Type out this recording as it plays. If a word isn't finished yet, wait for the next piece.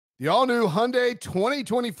The all-new Hyundai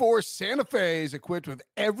 2024 Santa Fe is equipped with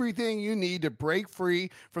everything you need to break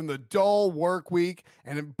free from the dull work week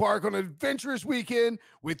and embark on an adventurous weekend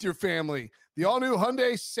with your family. The all-new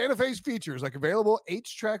Hyundai Santa Fe's features like available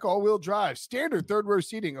H-Track all-wheel drive, standard third-row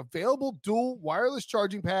seating, available dual wireless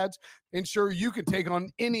charging pads, ensure you can take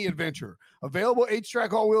on any adventure. Available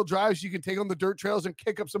H-Track all-wheel drives, you can take on the dirt trails and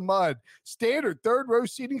kick up some mud. Standard third-row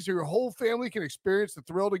seating so your whole family can experience the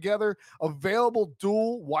thrill together. Available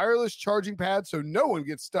dual wireless charging pads so no one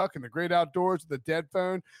gets stuck in the great outdoors with a dead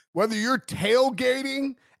phone. Whether you're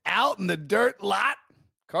tailgating out in the dirt lot,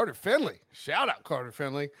 Carter Finley, shout out Carter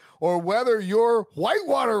Finley, or whether you're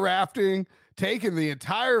whitewater rafting, taking the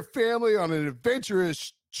entire family on an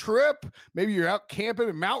adventurous trip, maybe you're out camping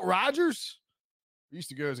at Mount Rogers. I used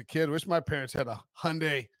to go as a kid. Wish my parents had a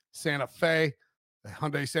Hyundai Santa Fe. The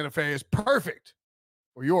Hyundai Santa Fe is perfect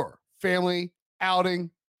for your family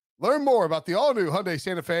outing. Learn more about the all-new Hyundai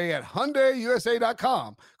Santa Fe at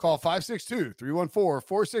HyundaiUSA.com. Call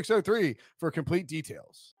 562-314-4603 for complete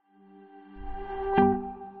details.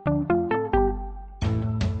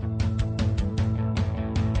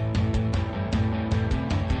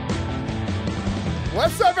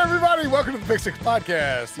 What's up, everybody? Welcome to the Pick Six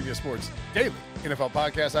Podcast, CBS Sports Daily NFL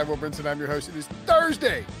Podcast. I'm Will Brinson. I'm your host. It is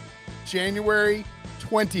Thursday, January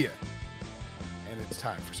 20th, and it's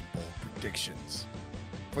time for some bold predictions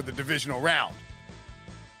for the divisional round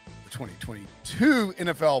of the 2022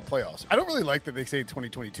 NFL playoffs. I don't really like that they say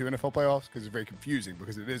 2022 NFL playoffs because it's very confusing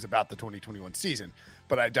because it is about the 2021 season,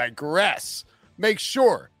 but I digress. Make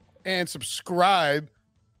sure and subscribe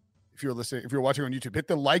if you're listening, if you're watching on YouTube. Hit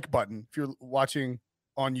the like button if you're watching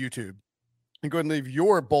on YouTube, and go ahead and leave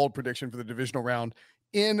your bold prediction for the divisional round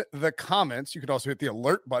in the comments. You can also hit the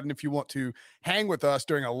alert button if you want to hang with us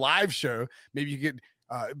during a live show. Maybe you could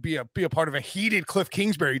be a part of a heated Cliff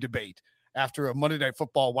Kingsbury debate after a Monday Night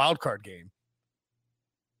Football wildcard game.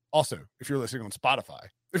 Also, if you're listening on Spotify,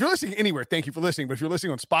 if you're listening anywhere, thank you for listening. But if you're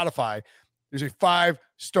listening on Spotify, there's a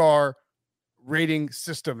 5-star rating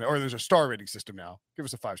system, or there's a star rating system now. Give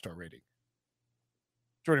us a 5-star rating.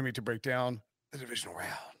 Joining me to break down the divisional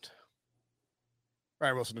round,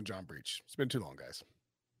 Ryan Wilson and John Breach. It's been too long, guys.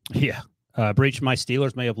 Yeah. Breach, my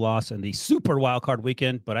Steelers may have lost in the Super Wildcard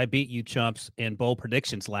weekend, but I beat you chumps in bold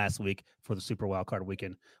predictions last week for the Super Wildcard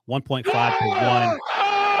weekend. 1.5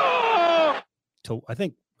 to 1. I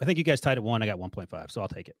think you guys tied at 1. I got 1.5, so I'll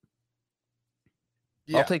take it.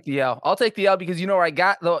 Yeah. I'll take the L. I'll take the L because you know where I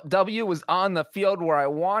got the W was on the field where I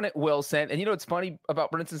wanted Wilson. And you know what's funny about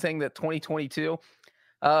Brinson saying that 2022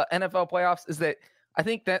 NFL playoffs is that I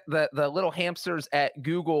think that the little hamsters at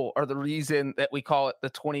Google are the reason that we call it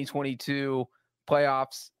the 2022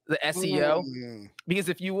 playoffs, the SEO. Because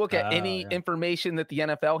if you look at any information that the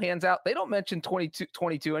NFL hands out, they don't mention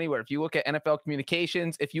 2022 anywhere. If you look at NFL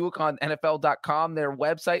Communications, if you look on NFL.com, their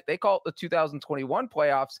website, they call it the 2021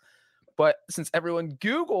 playoffs. But since everyone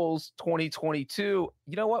Googles 2022,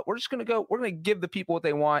 you know what? We're going to give the people what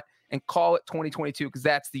they want and call it 2022 because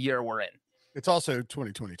that's the year we're in. It's also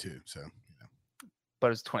 2022, so.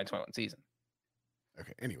 But it's 2021 season.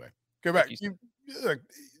 Okay, anyway. Go back.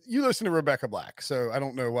 You listen to Rebecca Black, so I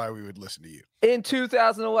don't know why we would listen to you. In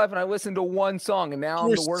 2011, I listened to one song, and now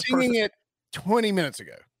I'm the worst person. Singing it 20 minutes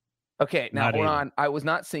ago. Okay, now hold on. I was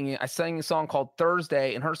not singing. I sang a song called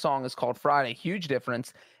Thursday, and her song is called Friday. Huge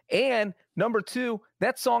difference. And number two,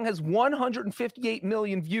 that song has 158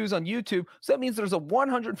 million views on YouTube. So that means there's a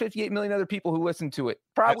 158 million other people who listen to it.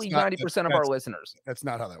 Probably 90% of our listeners. That's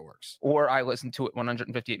not how that works. Or I listen to it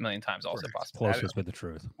 158 million times also possible. Closest with the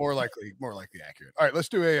truth. More likely accurate. All right, let's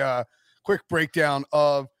do a quick breakdown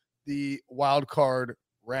of the wild card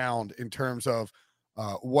round in terms of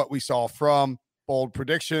what we saw from bold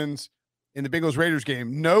predictions in the Bengals-Raiders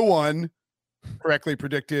game. No one correctly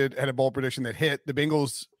had a bold prediction that hit. The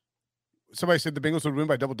Bengals, somebody said the Bengals would win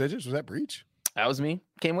by double digits. Was that Breach? That was me.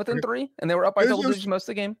 Came within 3, and they were up by double digits most of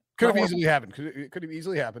the game. Could have easily happened. Could have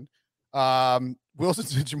easily happened. Wilson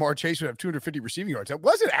said Jamar Chase would have 250 receiving yards. That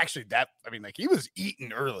wasn't actually that. I mean, he was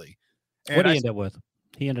eating early. What did he end up with?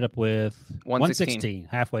 He ended up with 116,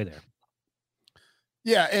 halfway there.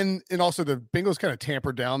 Yeah, and also the Bengals kind of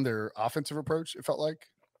tampered down their offensive approach, it felt like.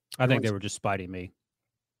 I think they were just spiting me.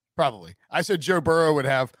 Probably. I said Joe Burrow would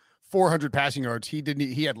have 400 passing yards. He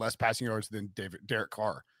didn't. He had less passing yards than Derek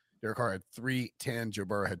Carr. Derek Carr had 310. Joe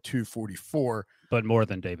Burrow had 244. But more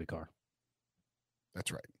than David Carr.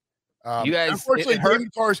 That's right. You guys, unfortunately,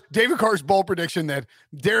 David Carr's bold prediction that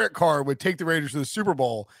Derek Carr would take the Raiders to the Super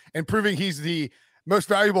Bowl and proving he's the most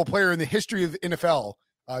valuable player in the history of the NFL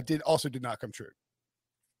did not come true.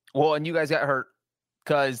 Well, and you guys got hurt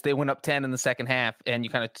because they went up 10 in the second half, and you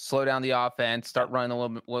kind of slow down the offense, start running a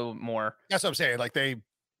little bit more. That's what I'm saying. Like they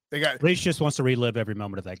got. Reach just wants to relive every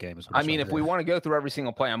moment of that game. I mean, if we want to go through every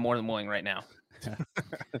single play, I'm more than willing right now. And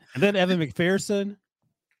then Evan McPherson,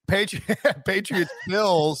 Patriots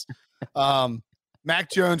Bills.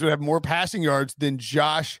 Mac Jones would have more passing yards than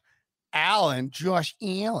Josh Allen.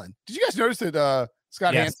 Did you guys notice that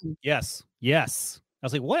Scott Hanson? Yes. I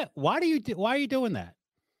was like, what? Why are you doing that?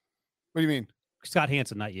 What do you mean? Scott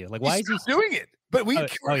Hanson, not you. Like, why is he doing it? But we he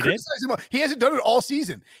criticize him. He hasn't done it all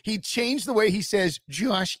season. He changed the way he says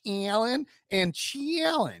Josh Allen and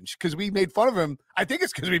challenge because we made fun of him. I think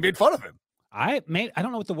it's because we made fun of him. I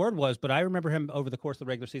don't know what the word was, but I remember him over the course of the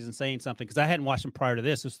regular season saying something because I hadn't watched him prior to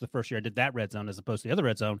this. This was the first year I did that red zone as opposed to the other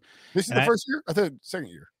red zone. This is the first year? I thought second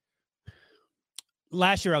year.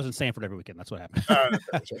 Last year I was in Sanford every weekend. That's what happened.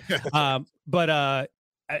 But I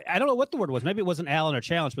don't know what the word was. Maybe it wasn't Allen or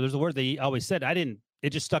challenge, but there's a word that he always said. It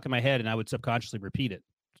just stuck in my head and I would subconsciously repeat it.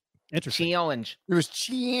 Interesting. Challenge. It was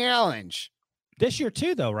challenge. This year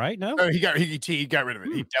too, though, right? No, he got rid of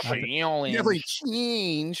it. He definitely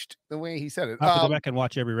changed the way he said it. I have to go back and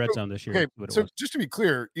watch every red zone this year. Okay, so just to be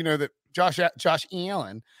clear, you know that Josh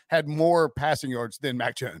Allen had more passing yards than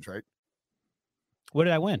Mac Jones, right? What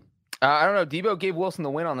did I win? I don't know. Debo gave Wilson the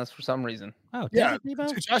win on this for some reason. Oh, yeah.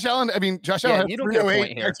 Josh Allen had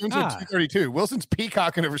 308, Mac Jones had 232. Wilson's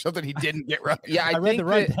peacocking over something he didn't get right. Yeah,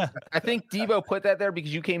 I think Debo put that there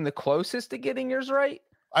because you came the closest to getting yours right.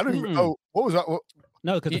 I don't even know. What was that?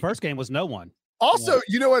 No, because the first game was no one. Also,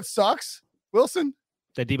 you know what sucks, Wilson?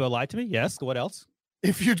 That Debo lied to me? Yes. What else?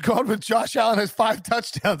 If you'd gone with Josh Allen has 5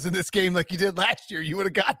 touchdowns in this game like you did last year, you would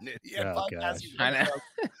have gotten it. He had 5 passing touchdowns.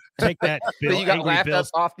 Take that. Bill, you got laughed us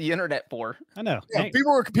off the internet for. I know. Yeah,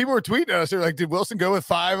 people were tweeting at us. They're like, "Did Wilson go with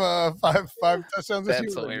five touchdowns this year?"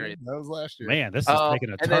 That's hilarious. That was last year. Man, this is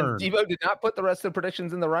taking a turn. And then Debo did not put the rest of the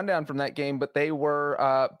predictions in the rundown from that game, but they were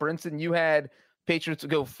Brinson. You had Patriots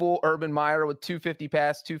go full Urban Meyer with 250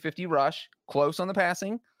 pass, 250 rush, close on the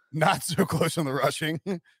passing, not so close on the rushing.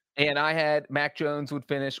 And I had Mac Jones would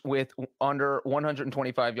finish with under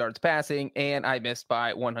 125 yards passing, and I missed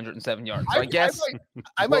by 107 yards. So I guess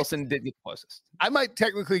Wilson did get closest. I might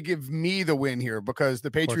technically give me the win here because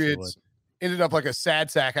the Patriots ended up like a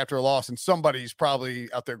sad sack after a loss, and somebody's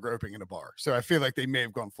probably out there groping in a bar. So I feel like they may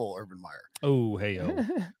have gone full Urban Meyer. Oh, hey,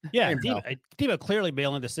 yeah. Debo clearly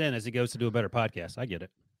mailing this in as he goes to do a better podcast. I get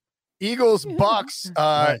it. Eagles, Bucks.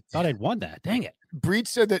 I thought I'd won that. Dang it. Breach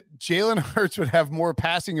said that Jalen Hurts would have more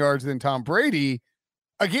passing yards than Tom Brady.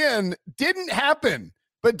 Again, didn't happen,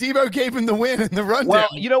 but Debo gave him the win in the rundown. Well,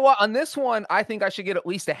 you know what? On this one, I think I should get at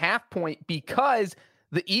least a half point because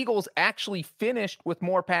the Eagles actually finished with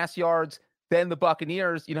more pass yards than the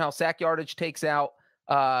Buccaneers. You know how sack yardage takes out.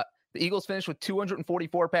 The Eagles finished with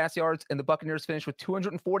 244 pass yards, and the Buccaneers finished with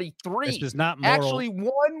 243. This is not moral. Actually,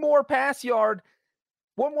 one more pass yard.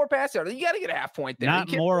 One more pass yard. You got to get a half point there.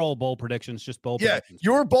 Not moral bold predictions, just bold predictions.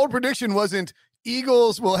 Your bold prediction wasn't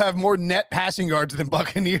Eagles will have more net passing yards than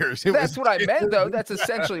Buccaneers. That's what I meant, though. That's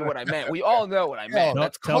essentially what I meant. We all know what I meant.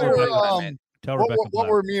 That's clearly what I meant. What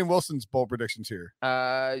were me and Wilson's bold predictions here?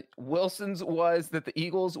 Wilson's was that the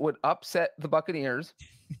Eagles would upset the Buccaneers.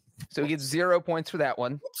 So he gets 0 points for that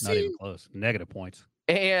one. Not even close. Negative points.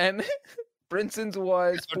 And Brinson's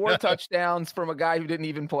was 4 touchdowns from a guy who didn't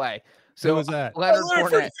even play. So who was that? Leonard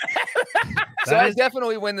Fournette. So I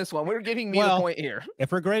definitely win this one. We're giving me the point here.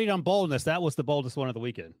 If we're grading on boldness, that was the boldest one of the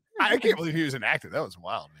weekend. I can't believe he was inactive. That was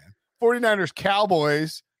wild, man. 49ers,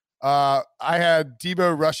 Cowboys. I had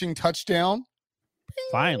Debo rushing touchdown.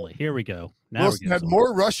 Finally, here we go. Now Wilson had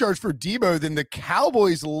more rush yards for Debo than the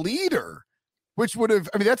Cowboys leader, which would have,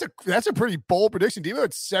 I mean, that's a pretty bold prediction. Debo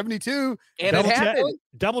had 72. And it happened.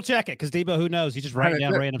 Double check it, because Debo, who knows? He's just writing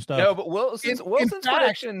down random stuff. No, but Wilson's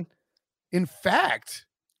prediction. In fact,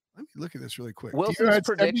 let me look at this really quick. Wilson's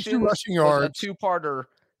prediction rushing yards. Was a two-parter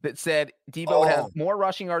that said Debo would have more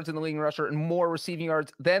rushing yards than the leading rusher and more receiving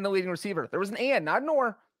yards than the leading receiver. There was an and, not an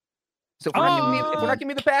or. So if we're not giving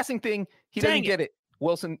me the passing thing, he doesn't get it.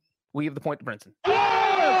 Wilson, we give the point to Brinson.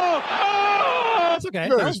 That's okay.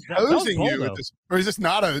 Hosing you with this, or is this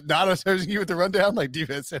not a hosing you with the rundown like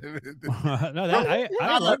defense said? No,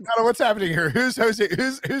 I don't know what's happening here. Who's hosing?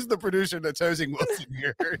 Who's the producer that's hosing Wilson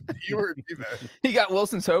here? You or Debo? He got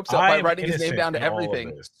Wilson's hopes up by writing his name down to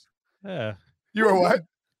everything. Yeah. You were what?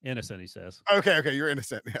 Innocent, he says. Okay, you're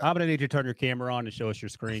innocent. Yeah. I'm gonna need you to turn your camera on and show us your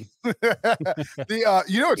screen. You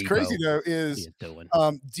know what's crazy though is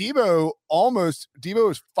Debo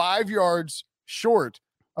is 5 yards short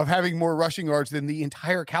of having more rushing yards than the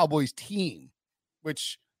entire Cowboys team,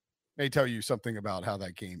 which may tell you something about how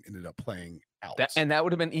that game ended up playing out. And that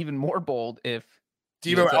would have been even more bold if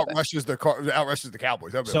Debo outrushes the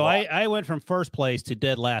Cowboys. So I went from first place to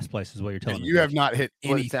dead last place is what you're telling me. You have not hit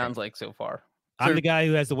anything. What it sounds like so far. I'm the guy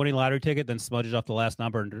who has the winning lottery ticket, then smudges off the last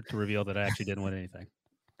number to reveal that I actually didn't win anything.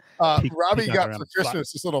 Robbie got for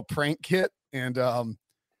Christmas this little prank kit, and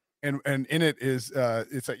in it is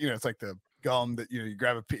it's like it's like the gum that you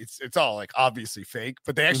grab a piece. It's all like obviously fake,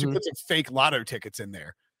 but they actually put some fake lotto tickets in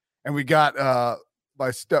there. And we got my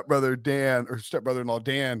stepbrother-in-law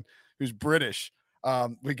Dan, who's British.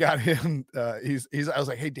 We got him. I was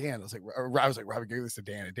like, hey Dan, I was like, Robbie, give this to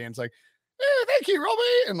Dan, and Dan's like, thank you,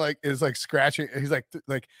 Robbie, and like is like scratching. He's like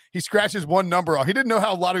he scratches one number off. He didn't know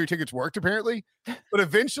how lottery tickets worked apparently, but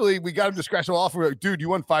eventually we got him to scratch it off. We're like, dude, you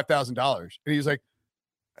won $5,000, and he's like,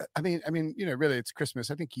 I mean, really, it's Christmas.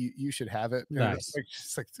 I think you should have it. And nice.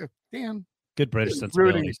 It's like, Dan, good British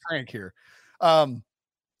sensibility. Prank here. All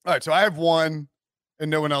right, so I have one, and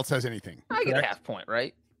no one else has anything. I get a half point,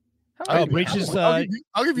 right? Breaches. I'll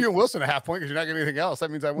give you and Wilson a half point because you're not getting anything else. That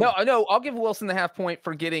means I win. No, I'll give Wilson the half point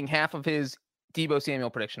for getting half of his Debo Samuel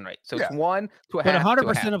prediction right. So it's 1 to a half. But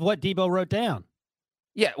 100% of what Debo wrote down.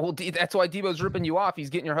 Yeah, well, that's why Debo's ripping you off. He's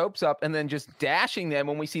getting your hopes up and then just dashing them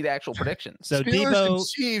when we see the actual predictions. So Steelers Debo, and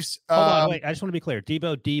Chiefs. Hold on, wait. I just want to be clear.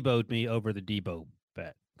 Debo Debo'd me over the Debo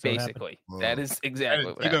bet. Basically, that is exactly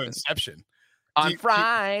what Debo happened. Inception. On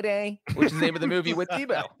Friday, which is the name of the movie with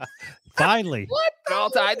Debo. Finally. What? They're all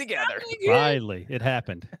tied together. Finally, it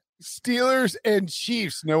happened. Steelers and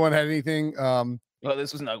Chiefs. No one had anything. Well,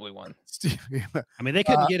 this was an ugly one. I mean, they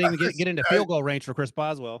couldn't get into field goal range for Chris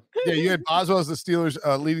Boswell. Yeah, you had Boswell as the Steelers'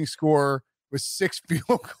 leading scorer with 6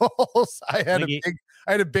 field goals. I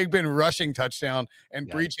had a Big Ben rushing touchdown, and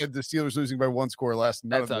Breach had the Steelers losing by 1 score less.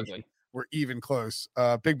 None That's of those ugly. were even close.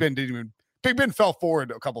 Big Ben fell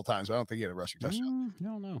forward a couple times. But I don't think he had a rushing touchdown.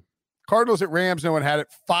 No, no. Cardinals at Rams. No one had it.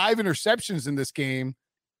 5 interceptions in this game.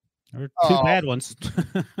 There were 2 bad ones.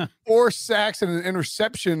 4 sacks and an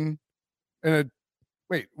interception.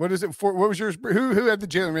 Wait, what is it? What was yours? Who had the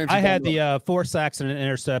Jalen Ramsey? I had the 4 sacks and an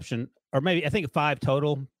interception, or maybe I think 5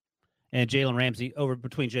 total, and Jalen Ramsey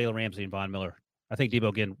between Jalen Ramsey and Von Miller. I think Debo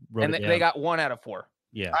again wrote and it down. They got 1 out of 4.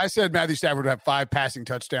 Yeah, I said Matthew Stafford would have 5 passing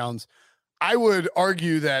touchdowns. I would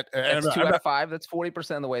argue that that's 2 out of 5. That's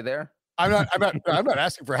 40% of the way there. I'm not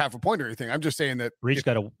asking for half a point or anything. I'm just saying that Breach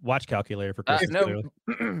got a watch calculator for Christmas.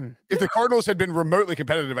 If the Cardinals had been remotely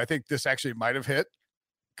competitive, I think this actually might have hit.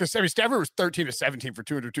 Because Stafford was 13-17 for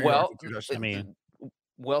 202 yards. I mean,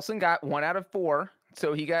 Wilson got 1 out of 4,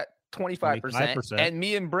 so he got 25%. And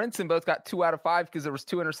me and Brinson both got 2 out of 5 because there was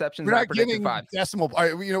 2 interceptions. We're not giving 5 decimal.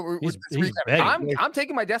 I'm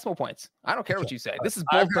taking my decimal points. I don't care what you say. This is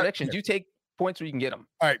bold predictions. You take points where you can get them.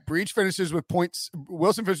 All right, Breach finishes with points.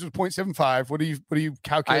 Wilson finishes with 0.75. What do you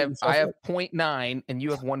calculate? I have 0.9 and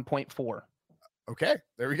you have 1.4. Okay,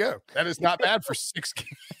 there we go. That is not bad for 6 games.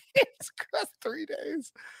 That's 3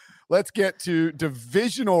 days. Let's get to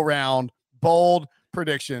divisional round bold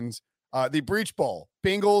predictions. The Breach Bowl,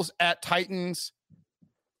 Bengals at Titans.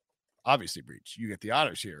 Obviously, Breach, you get the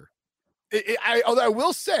honors here. Although I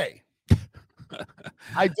will say,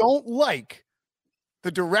 I don't like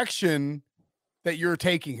the direction that you're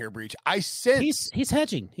taking here, Breach. I sense he's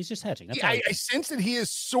hedging. He's just hedging. That's I sense that he is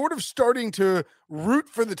sort of starting to root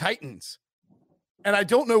for the Titans. And I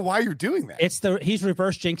don't know why you're doing that. He's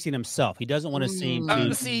reverse jinxing himself. He doesn't want to seem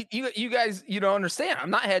see, you guys, you don't understand.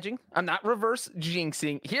 I'm not hedging. I'm not reverse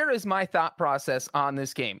jinxing. Here is my thought process on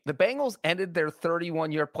this game. The Bengals ended their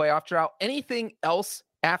 31-year playoff drought. Anything else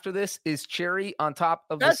after this is cherry on top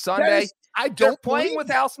of the Sunday. They're playing with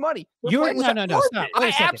house money. No. Stop.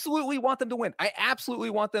 I absolutely want them to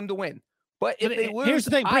win. But if they lose, here's the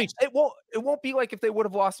thing, it won't be like if they would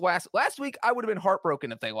have lost last week. I would have been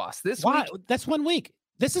heartbroken if they lost this week. That's 1 week.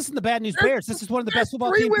 This isn't the bad news Bears. This is one of the best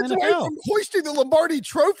football teams in the NFL. From hoisting the Lombardi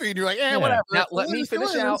Trophy, and you're like, whatever. Now let me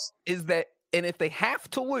finish out. And if they have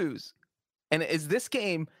to lose, and is this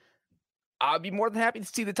game, I'll be more than happy to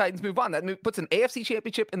see the Titans move on. That puts an AFC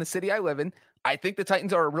championship in the city I live in. I think the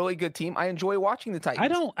Titans are a really good team. I enjoy watching the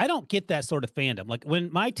Titans. I don't get that sort of fandom. Like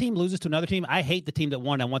when my team loses to another team, I hate the team that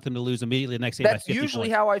won. I want them to lose immediately the next game. That's usually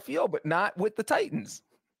how I feel, but not with the Titans.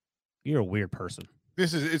 You're a weird person. You're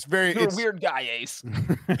a weird guy, Ace.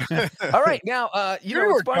 All right, now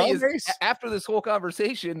what's funny is after this whole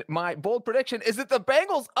conversation, my bold prediction is that the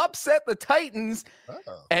Bengals upset the Titans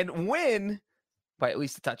and win by at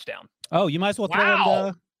least a touchdown. Oh, you might as well throw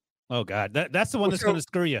in oh God, that's the one that's going to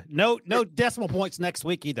screw you. No decimal points next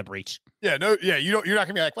week either, Breach. You're not going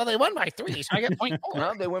to be like, well, they won by 3, so I get 0.4.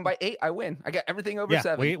 No, they win by 8. I win. I got everything over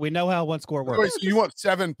 7. We know how one score works. Wait, so you want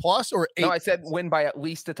 7 plus or 8? No, I said win by at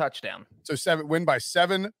least a touchdown. So win by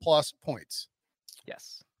 7 plus points.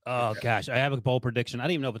 Yes. Oh, gosh. I have a bold prediction. I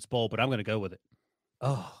don't even know if it's bold, but I'm going to go with it.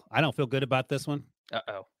 Oh, I don't feel good about this one.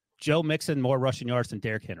 Uh-oh. Joe Mixon, more rushing yards than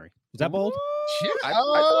Derrick Henry. Is that bold?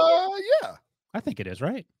 Yeah. I think it is,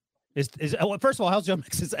 right? First of all, how's Joe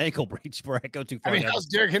Mixon's ankle breach before I go too far? I mean, how's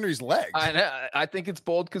Derrick Henry's legs? I think it's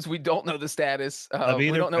bold because we don't know the status.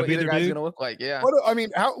 We don't know what either guy's going to look like. Yeah.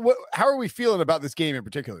 How are we feeling about this game in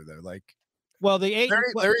particular, though? Like, well,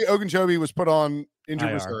 Larry Ogunjobi was put on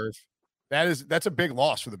injured reserve. That's a big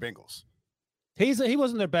loss for the Bengals. He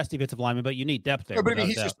wasn't their best defensive lineman, but you need depth there. No, but I mean,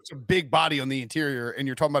 he's just a big body on the interior, and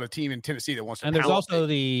you're talking about a team in Tennessee that wants to. And there's also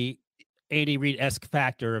the Andy Reid-esque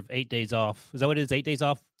factor of 8 days off. Is that what it is? 8 days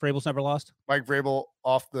off? Vrabel's never lost? Mike Vrabel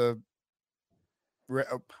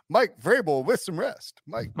Mike Vrabel with some rest.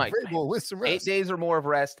 Mike Vrabel with some rest. 8 days or more of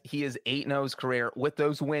rest. He is 8-0 his career with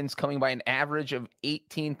those wins coming by an average of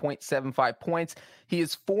 18.75 points. He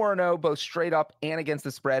is 4-0 both straight up and against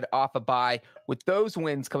the spread off a bye, with those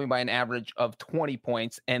wins coming by an average of 20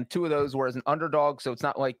 points. And 2 of those were as an underdog, so it's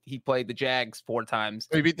not like he played the Jags 4 times.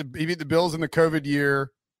 He beat the Bills in the COVID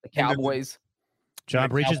year. The Cowboys. John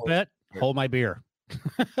Breach's bet. Hold my beer.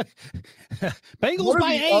 Bengals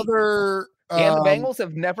by 8. And the Bengals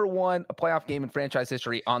have never won a playoff game in franchise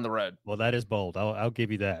history on the road. Well, that is bold. I'll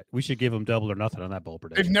give you that. We should give them double or nothing on that bold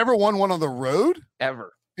prediction. They've never won one on the road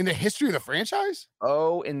ever in the history of the franchise.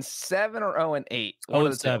 0-7 or 0-8.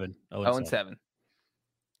 0-7. 0-7.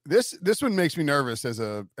 This one makes me nervous as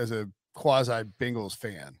a quasi Bengals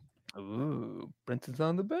fan. Ooh, Brenton's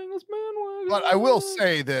on the Bengals bandwagon. But I will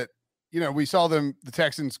say that we saw the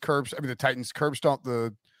Titans curb stomp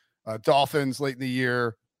the Dolphins late in the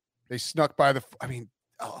year. They snuck by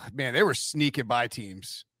they were sneaking by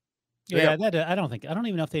teams. Yeah, I don't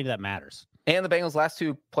even know if any of that matters. And the Bengals' last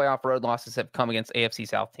 2 playoff road losses have come against AFC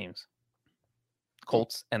South teams,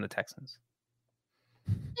 Colts and the Texans.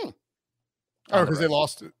 Oh, because they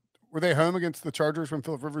lost. Were they home against the Chargers when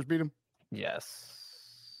Phillip Rivers beat them? Yes.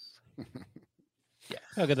 Yeah.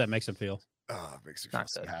 How good that makes them feel. Oh, it makes me feel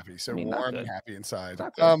so happy, so warm and happy inside.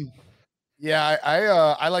 Yeah,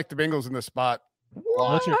 I like the Bengals in this spot.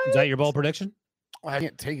 Is that your bold prediction? Well, I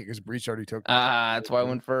can't take it because Breach already took. That's why I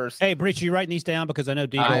went first. Hey, Breach, are you writing these down? Because I know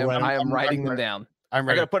Debo. I am writing them down. I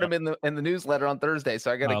got to put them in the newsletter on Thursday,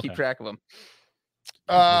 so I got to keep track of them.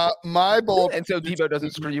 My bold, and so Debo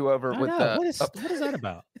doesn't screw you over with what is that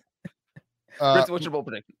about? Chris, what's your bold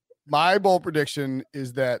prediction? My bold prediction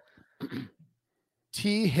is that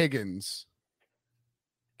T. Higgins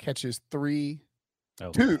catches 2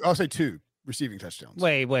 receiving touchdowns.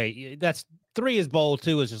 Wait. That's 3 is bold.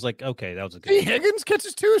 2 is just like, okay, that was a good. T. Higgins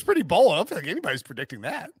catches 2 is pretty bold. I don't feel like anybody's predicting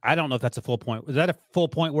that. I don't know if that's a full point. Is that a full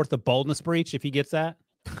point worth of boldness, Breach, if he gets that?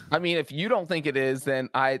 I mean, if you don't think it is, then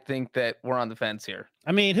I think that we're on the fence here.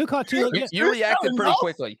 I mean, who caught 2? You reacted pretty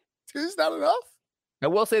quickly. 2's not enough. I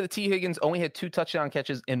will say that T. Higgins only had 2 touchdown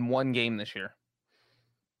catches in 1 game this year.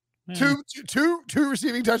 Two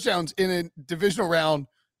receiving touchdowns in a divisional round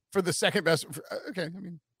for the second best. Okay, I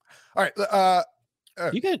mean, all right.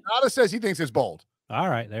 Nada says he thinks it's bold. All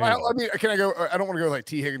right, there you go. I mean, can I go? I don't want to go like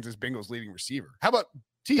T. Higgins is Bengals leading receiver. How about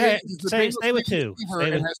T. Higgins? Stay with 2.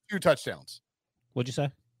 And has 2 touchdowns. What'd you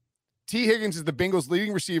say? T. Higgins is the Bengals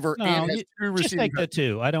leading receiver and has 2 receiving. Just take the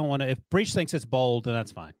 2. I don't want to. If Breach thinks it's bold, then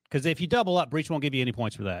that's fine. Because if you double up, Breach won't give you any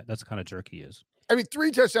points for that. That's the kind of jerk he is. I mean,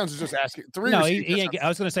 3 touchdowns is just asking. 3. No, I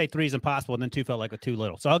was going to say 3 is impossible, and then 2 felt like too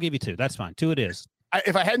little. So I'll give you 2. That's fine. 2 it is.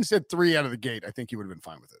 If I hadn't said 3 out of the gate, I think you would have been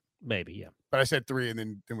fine with it. Maybe, yeah. But I said 3 and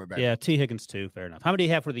then went back. Yeah, T. Higgins 2. Fair enough. How many do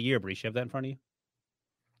you have for the year, Breach? You have that in front of you?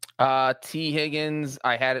 T. Higgins,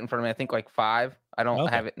 I had it in front of me. I think like 5. I don't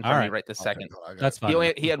have it in front of me right this second. That's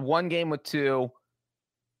fine. He had 1 game with 2.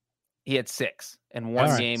 He had 6 and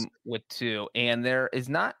 1 game with 2. And there is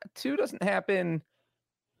not 2 doesn't happen.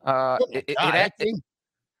 The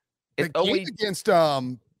game against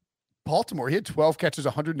Baltimore, he had 12 catches,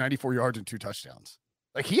 194 yards, and 2 touchdowns.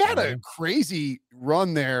 Like he had a crazy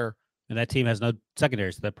run there. And that team has no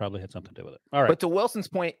secondary, so that probably had something to do with it. All right. But to Wilson's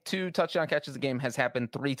point, 2 touchdown catches a game has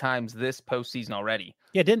happened 3 times this postseason already.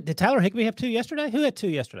 Yeah, did Tyler Higbee have 2 yesterday? Who had 2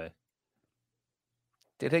 yesterday?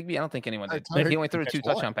 Did Higbee? I don't think anyone did. He only threw 2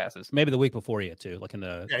 touchdown passes. Maybe the week before he had 2, like in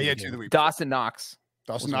the. Yeah, he had 2 the week. Dawson Knox.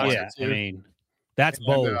 Yeah, I mean, that's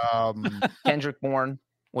bold. Kendrick Bourne,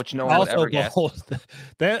 which no one would ever guess.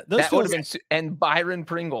 That would have been, and Byron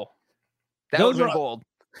Pringle. That would have been bold.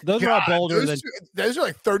 Those are all bolder than those are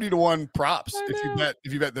like 30-1 props.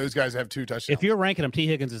 If you bet those guys have 2 touchdowns. If you're ranking them, T.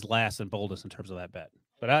 Higgins is last in boldest in terms of that bet.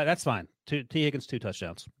 But that's fine. T. Higgins 2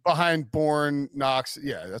 touchdowns behind Bourne, Knox.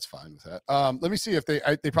 Yeah, that's fine with that. Let me see if they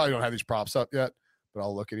probably don't have these props up yet, but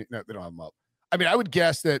I'll look at it. No, they don't have them up. I mean, I would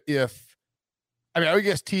guess that if I mean, I would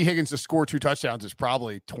guess T. Higgins to score 2 touchdowns is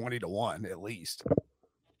probably 20-1 at least,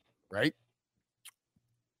 right?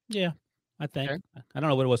 Yeah, I think. Okay. I don't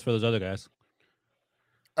know what it was for those other guys.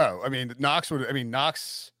 Oh, I mean, Knox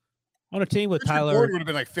on a team with Tyler Boyd would have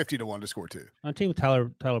been like 50-1 to score 2. On a team with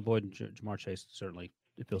Tyler Boyd and Jamar Chase, certainly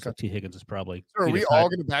it feels like T. Higgins is probably. So are we all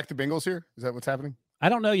going to back the Bengals here? Is that what's happening? I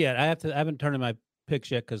don't know yet. I haven't turned in my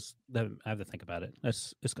picks yet because I have to think about it.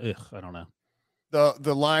 I don't know.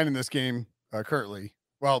 The line in this game currently.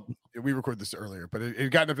 Well, we recorded this earlier, but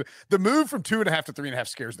it got the move from 2.5 to 3.5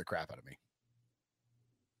 scares the crap out of me.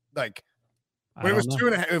 Like when it was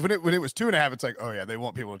 2.5, when it was 2.5, it's like, oh yeah, they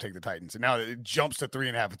want people to take the Titans, and now it jumps to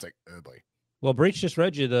 3.5. It's like, oh boy. Well, Breach just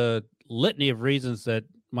read you the litany of reasons that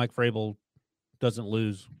Mike Vrabel doesn't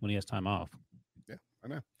lose when he has time off. Yeah, I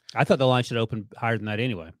know. I thought the line should open higher than that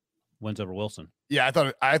anyway. Wins over Wilson. Yeah, I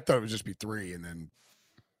thought it would just be 3, and then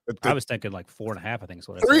I was thinking like 4.5. I think is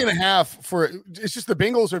what 3.5 for. It's just the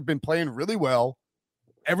Bengals have been playing really well.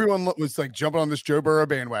 Everyone was like jumping on this Joe Burrow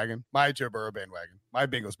bandwagon, my Joe Burrow bandwagon, my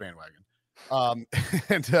Bengals bandwagon,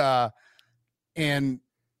 and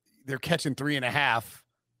they're catching 3.5.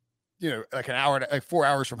 You know, like an hour, like 4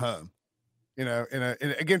 hours from home. You know,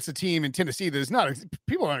 against a team in Tennessee that is not.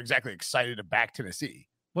 People aren't exactly excited to back Tennessee.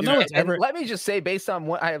 Well, no, let me just say, based on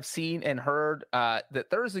what I have seen and heard, that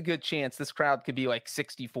there's a good chance this crowd could be like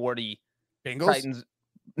 60-40 Bengals. Titans.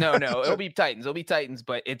 No, it'll be Titans. It'll be Titans,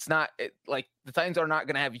 but it's not like the Titans are not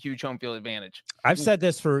going to have a huge home field advantage. I've said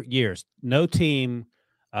this for years. No team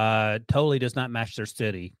totally does not match their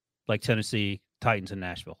city like Tennessee, Titans, and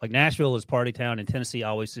Nashville. Like Nashville is party town, and Tennessee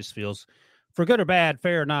always just feels, for good or bad,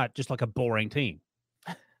 fair or not, just like a boring team.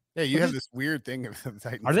 Yeah, you have this weird thing of the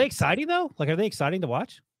Titans. Are they exciting though? Like, are they exciting to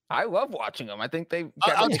watch? I love watching them. I think they've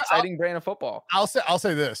got an exciting brand of football. I'll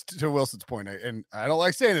say this to Wilson's point, and I don't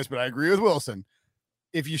like saying this, but I agree with Wilson.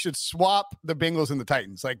 If you should swap the Bengals and the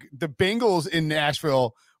Titans, like the Bengals in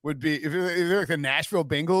Nashville would be, if they're like the Nashville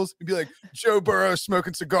Bengals, it'd be like Joe Burrow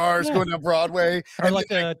smoking cigars, going down Broadway, or and like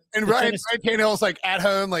Ryan Tannehill's like at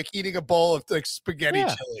home, like eating a bowl of like spaghetti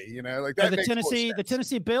chili, you know, like that. The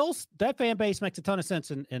Tennessee Bills, that fan base makes a ton of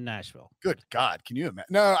sense in Nashville. Good God, can you imagine?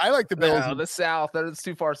 No, I like the Bills. No, the South, it's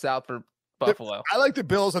too far south for Buffalo. I like the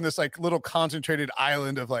Bills on this like little concentrated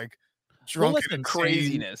island of like drunken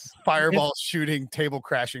craziness, fireball shooting, table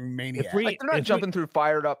crashing maniac. Like they're not jumping through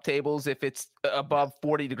fired up tables if it's above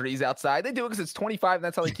 40 degrees outside. They do it because it's 25 and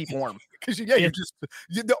that's how they keep warm. Because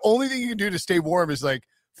the only thing you can do to stay warm is like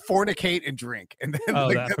fornicate and drink. And then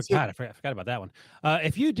I forgot about that one.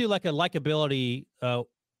 If you do like a likability, a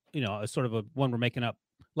sort of a one we're making up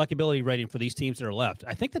likability rating for these teams that are left,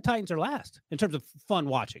 I think the Titans are last in terms of fun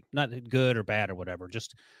watching, not good or bad or whatever.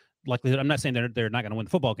 Just likelihood. I'm not saying they're not going to win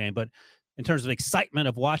the football game, but in terms of excitement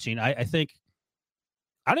of watching, I think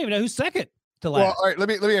I don't even know who's second to last. Well, all right, let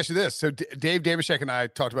me ask you this. So Dave Damashek and I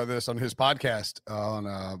talked about this on his podcast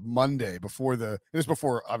on Monday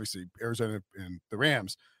before obviously Arizona and the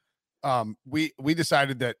Rams. We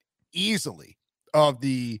decided that easily of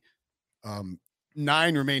the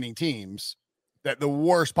 9 remaining teams, that the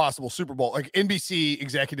worst possible Super Bowl, like NBC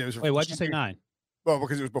executives. Wait, why'd you say 9? Well,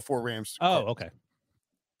 because it was before Rams. Oh, okay.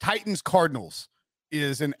 Titans Cardinals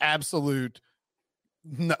is an absolute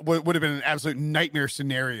would have been an absolute nightmare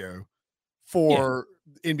scenario for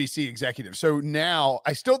NBC executives. So now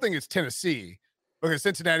I still think it's Tennessee because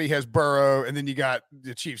Cincinnati has Burrow, and then you got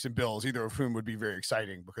the Chiefs and Bills, either of whom would be very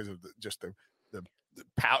exciting because of the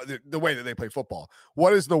way that they play football.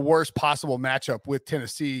 What is the worst possible matchup with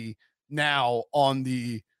Tennessee now on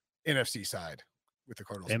the NFC side? With the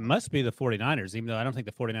Cardinals. It must be the 49ers, even though I don't think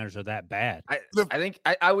the 49ers are that bad. I think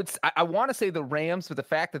I want to say the Rams, but the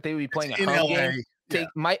fact that they would be playing a home game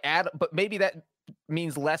might add, but maybe that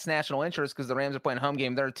means less national interest because the Rams are playing a home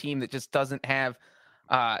game. They're a team that just doesn't have.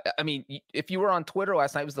 I mean, if you were on Twitter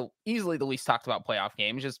last night, it was easily the least talked about playoff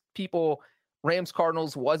game. Just people, Rams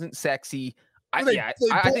Cardinals wasn't sexy. I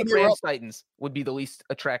think Rams Titans would be the least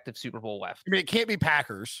attractive Super Bowl left. I mean, it can't be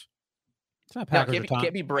Packers. It's not Packers. No,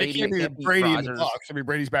 can't be Brady. It can't be Brady and the Bucs. I mean,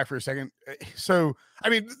 Brady's back for a second. So, I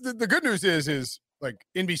mean, the good news is like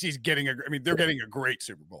NBC's getting they're getting a great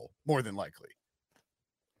Super Bowl, more than likely.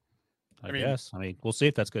 I guess. I mean, we'll see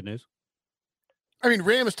if that's good news. I mean,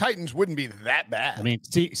 Rams Titans wouldn't be that bad. I mean,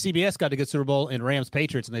 CBS got a good Super Bowl in Rams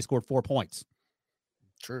Patriots, and they scored 4 points.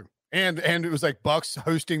 True. And it was like Bucs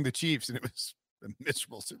hosting the Chiefs, and it was a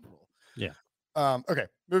miserable Super Bowl. Yeah. Okay,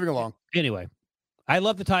 moving along. Anyway. I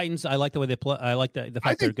love the Titans. I like the way they play. I like the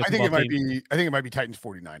fact they're a good football team. I think it might be Titans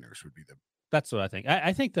 49ers would be the. That's what I think.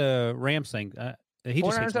 I think the Rams thing.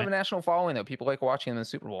 49ers have a national following though. People like watching them in the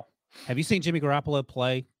Super Bowl. Have you seen Jimmy Garoppolo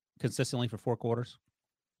play consistently for 4 quarters?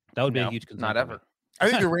 That would be a huge concern. Not ever. I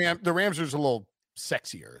think the Rams are just a little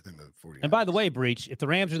sexier than the 49ers. And by the way, Breach, if the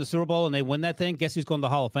Rams are in the Super Bowl and they win that thing, guess who's going to the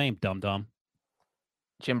Hall of Fame? Dum-dum.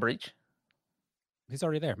 Jim Breach. He's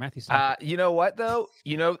already there. Matthew Stafford. You know what, though?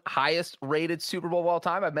 Highest rated Super Bowl of all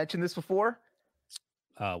time? I've mentioned this before.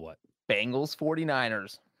 What? Bengals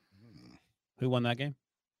 49ers. Who won that game?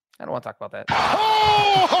 I don't want to talk about that. Up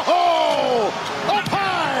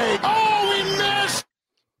high! Oh, we missed!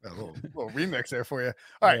 A little remix there for you.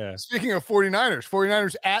 All right, yeah. Speaking of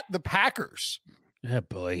 49ers at the Packers. Oh,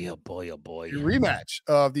 boy. A rematch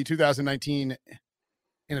of the 2019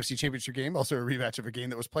 NFC Championship game. Also a rematch of a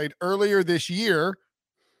game that was played earlier this year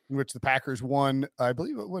in which the Packers won, I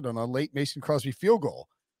believe it would, on a late Mason Crosby field goal.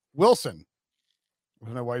 Wilson, I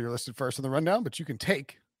don't know why you're listed first on the rundown, but you can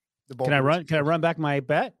take the ball. Can I run back my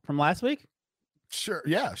bet from last week? Sure.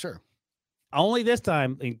 Yeah, sure. Only this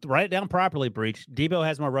time, write it down properly, Breach. Debo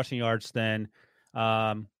has more rushing yards than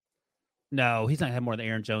no, he's not had more than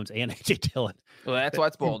Aaron Jones and AJ Dillon. Well, that's why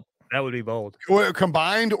it's bold. That would be bold.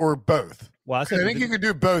 Combined or both? Well, I think you could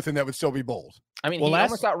do both, and that would still be bold. I mean, he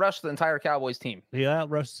almost outrushed the entire Cowboys team. He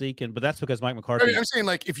outrushed Zeke, but that's because Mike McCarthy. I'm saying,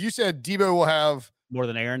 like, if you said Debo will have more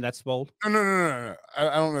than Aaron, that's bold. No. I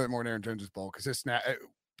don't know that more than Aaron Jones is bold because his snap.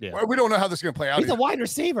 Yeah, we don't know how this is going to play out. He's a wide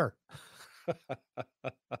receiver.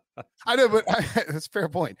 I know, but that's a fair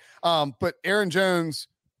point. But Aaron Jones,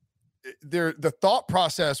 the thought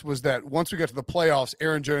process was that once we got to the playoffs,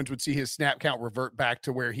 Aaron Jones would see his snap count revert back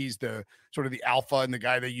to where he's the sort of the alpha and the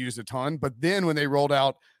guy they used a ton. But then when they rolled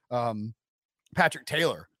out Patrick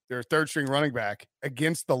Taylor, their third string running back,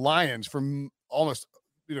 against the Lions from almost,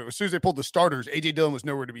 as soon as they pulled the starters, AJ Dillon was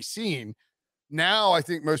nowhere to be seen. Now I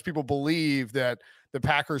think most people believe that the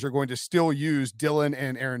Packers are going to still use Dillon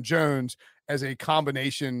and Aaron Jones as a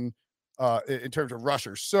combination in terms of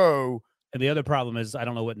rushers. So, and the other problem is I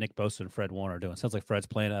don't know what Nick Bosa and Fred Warner are doing. Sounds like Fred's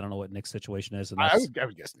playing. I don't know what Nick's situation is. And I would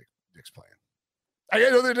guess Nick's playing. I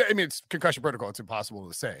mean, it's concussion protocol. It's impossible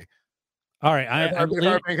to say. All right. If I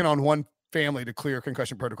were banking on one family to clear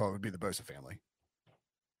concussion protocol, it would be the Bosa family.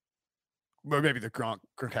 Or maybe the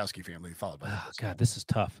Gronkowski family followed by. Oh, God, this is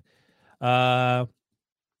tough. I'm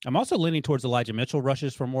also leaning towards Elijah Mitchell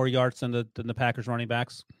rushes for more yards than the Packers running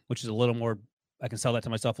backs, which is a little more. I can sell that to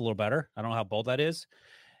myself a little better. I don't know how bold that is.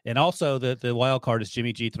 And also the wild card is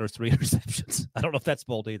Jimmy G throws 3 interceptions. I don't know if that's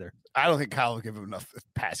bold either. I don't think Kyle will give him enough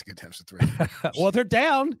passing attempts to 3. Well, they're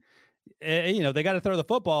down. They got to throw the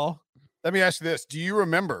football. Let me ask you this. Do you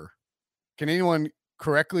remember, can anyone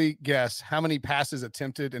correctly guess how many passes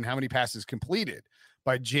attempted and how many passes completed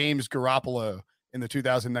by James Garoppolo in the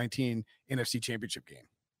 2019 NFC Championship game?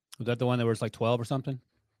 Was that the one that was like 12 or something?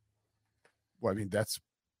 Well, I mean,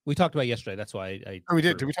 we talked about yesterday. That's why we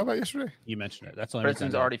did. Did we talk about yesterday? You mentioned it. That's all.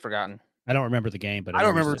 Brinson's already forgotten. I don't remember the game, but I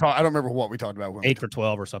don't remember what we talked about. 8 for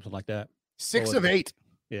 12 or something like that. 6 of 8.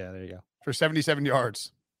 Yeah, there you go. For 77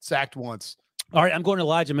 yards, sacked once. All right, I'm going to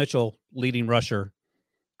Elijah Mitchell, leading rusher,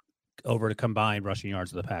 over to combined rushing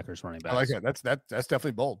yards of the Packers running backs. I like that. That's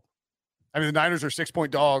definitely bold. I mean, the Niners are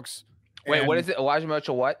 6-point dogs. Wait, what is it? Elijah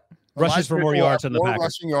Mitchell, what? Rushes for more yards than the Packers.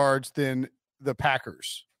 Rushing yards than the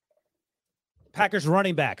Packers. Packers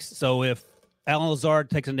running backs. So if Alan Lazard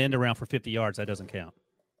takes an end around for 50 yards, that doesn't count.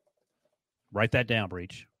 Write that down,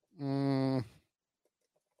 Breach. Got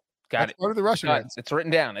it. What are the rushing yards? It's written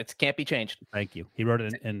down. It can't be changed. Thank you. He wrote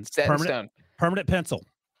it in permanent pencil.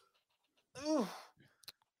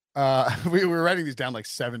 We were writing these down like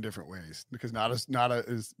 7 different ways because Nada is not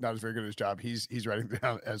as very good at his job. He's writing them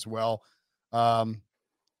down as well.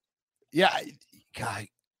 Yeah, God,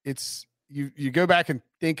 it's you go back and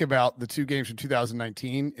think about the 2 games from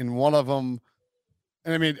 2019, and one of them,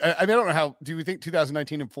 and I mean, I don't know how. Do we think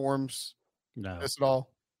 2019 informs this at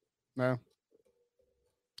all? No,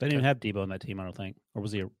 they didn't even have Debo on that team. I don't think, or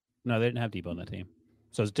was he? No, they didn't have Debo on that team.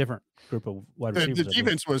 So it's a different group of wide receivers. The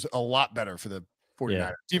defense was a lot better for the 49ers.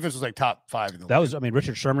 Yeah. Defense was like top 5 in the league. I mean,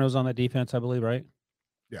 Richard Sherman was on that defense, I believe, right?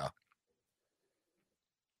 Yeah.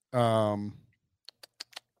 All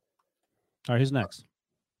right, who's next?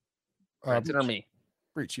 Branson or me?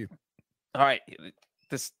 Breach, you. All right.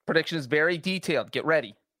 This prediction is very detailed. Get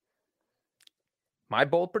ready. My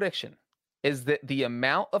bold prediction is that the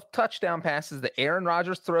amount of touchdown passes that Aaron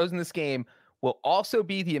Rodgers throws in this game will also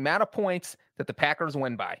be the amount of points that the Packers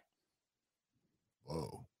win by.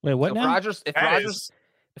 Whoa. Wait, what now? If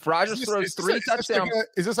Rodgers throws 3 touchdowns.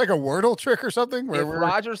 Is this like a Wordle trick or something? If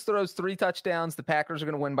Rodgers throws 3 touchdowns, the Packers are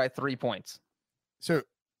going to win by 3 points. So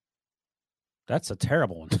that's a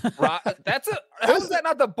terrible one. How is that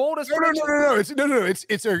not the boldest prediction? No. It's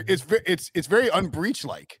very unbreach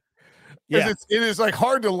like. Yeah, it is like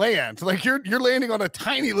hard to land. Like you're landing on a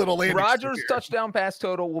tiny little landing. Rodgers' touchdown pass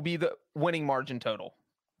total will be the winning margin total.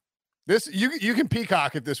 This you can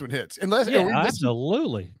peacock if this one hits. Unless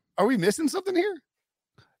absolutely. Are we missing something here?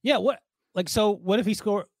 Yeah. What? Like, so what if he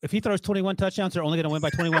throws 21 touchdowns? They're only going to win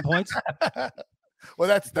by 21 points. Well,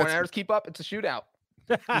 that's 49ers keep up. It's a shootout.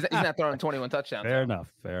 He's not throwing 21 touchdowns. Fair enough.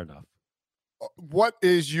 What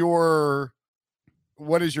is your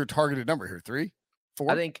targeted number here? 3,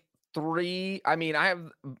 4? I think 3. I mean, I have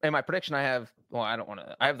in my prediction. I have the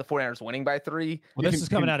 49ers winning by 3. Well, this is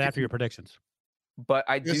coming out after your predictions. But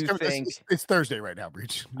I do think it's Thursday right now,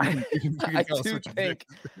 Breach. I do think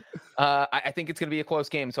I think it's going to be a close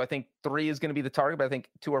game. So I think 3 is going to be the target, but I think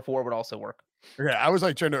 2 or 4 would also work. Okay, I was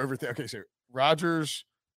like trying to overthink. Okay, so Rodgers.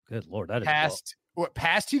 Good Lord, that is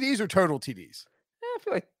past TDs or total TDs? I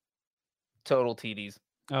feel like total TDs.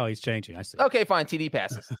 Oh, he's changing. I see. Okay, fine. TD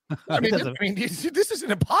passes. I mean, this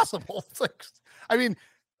isn't impossible. It's like, I mean,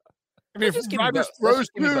 if Rodgers throws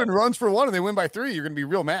 2 and runs for 1 and they win by 3, you're going to be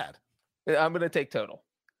real mad. I'm going to take total.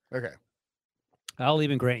 Okay. I'll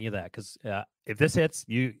even grant you that because if this hits,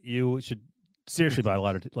 you should seriously buy a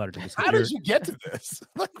lot of tickets. How did you get to this?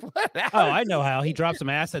 Like, what? I know how. He dropped some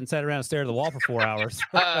acid and sat around and stared at the wall for 4 hours.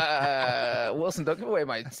 Wilson, don't give away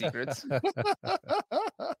my secrets.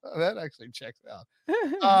 That actually checks out.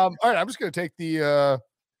 All right, I'm just going to take the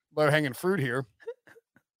low-hanging fruit here.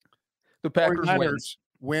 The Packers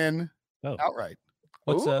win outright.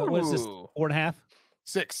 What is this? 4.5?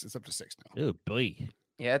 6. It's up to 6 now. Oh, boy.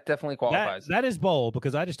 Yeah, it definitely qualifies. That is bold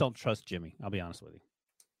because I just don't trust Jimmy. I'll be honest with you.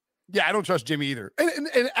 Yeah, I don't trust Jimmy either. And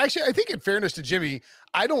actually, I think in fairness to Jimmy,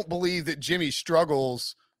 I don't believe that Jimmy's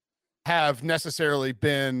struggles have necessarily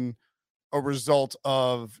been a result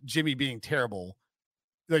of Jimmy being terrible.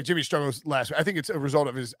 Like Jimmy's struggles last week. I think it's a result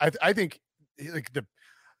of his. I think like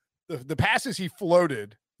the passes he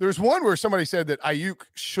floated. There's one where somebody said that Ayuk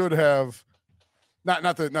should have. Not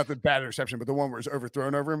the bad interception, but the one where it's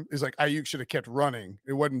overthrown over him is like Ayuk should have kept running.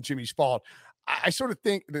 It wasn't Jimmy's fault. I sort of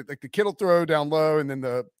think that like the Kittle throw down low and then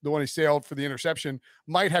the one he sailed for the interception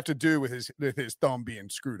might have to do with his thumb being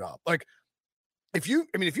screwed up. Like if you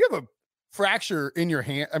have a fracture in your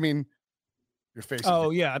hand, your face.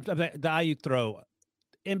 Oh yeah, the Ayuk throw.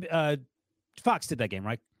 Fox did that game,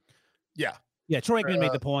 right? Yeah. Troy Aikman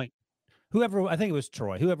made the point. I think it was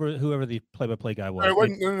Troy. Whoever the play-by-play guy was.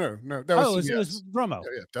 No. That was it was Romo.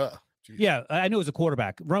 Yeah, duh. Jeez. Yeah, I knew it was a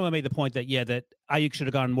quarterback. Romo made the point that that Ayuk should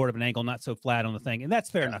have gone more of an angle, not so flat on the thing, and that's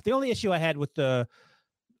fair enough. The only issue I had with the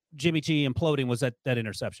Jimmy G imploding was that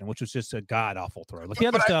interception, which was just a god awful throw. Like the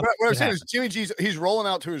other stuff. What I'm saying is Jimmy G's he's rolling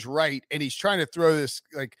out to his right, and he's trying to throw this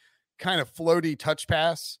like kind of floaty touch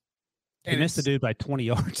pass. He missed the dude by 20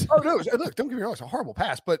 yards. Oh no! Look, don't get me wrong; it's a horrible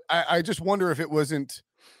pass, but I just wonder if it wasn't.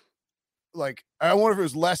 Like, I wonder if it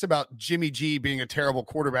was less about Jimmy G being a terrible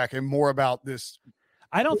quarterback and more about this.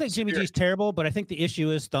 I don't think Jimmy G's terrible, but I think the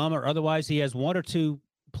issue is thumb or otherwise he has 1 or 2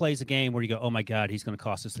 plays a game where you go, oh my God, he's going to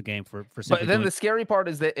cost us the game for. But then the scary part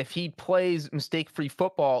is that if he plays mistake-free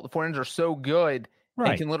football, the 49ers are so good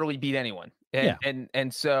and can literally beat anyone.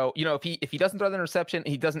 And so, if he doesn't throw the interception,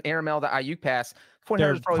 he doesn't air mail the Ayuk pass,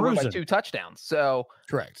 49ers probably win by 2 touchdowns. So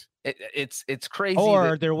correct. It's crazy.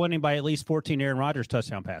 Or they're winning by at least 14 Aaron Rodgers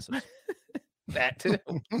touchdown passes. That too.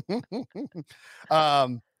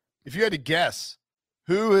 If you had to guess,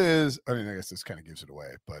 who is? I guess this kind of gives it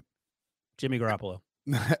away, but Jimmy Garoppolo.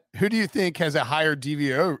 Who do you think has a higher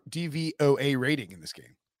DVOA rating in this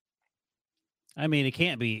game? It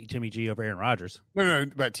can't be Jimmy G over Aaron Rodgers. No,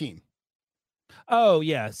 about team. Oh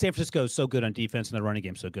yeah, San Francisco is so good on defense and the running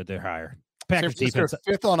game so good they're higher. Packers defense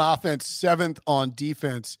 5th on offense, 7th on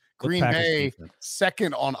defense. Green Bay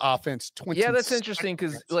 2nd on offense. 20. Yeah, that's interesting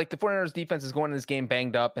because like the 49ers defense is going in this game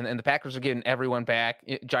banged up, and the Packers are getting everyone back.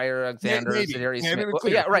 Jair Alexander,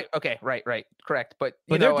 Smith. Right. Okay, right. Correct. But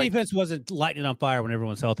their defense wasn't lighting on fire when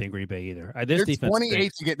everyone's healthy in Green Bay either. This defense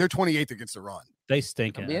 28th they're 28th against the run. They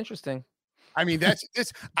stink. It'll be interesting. That's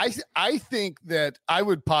it's. I think that I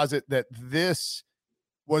would posit that this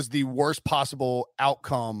was the worst possible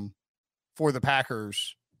outcome for the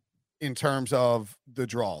Packers in terms of the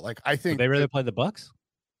draw. Like I think would they rather play the Bucks.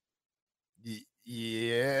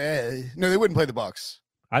 Yeah, no, they wouldn't play the Bucks.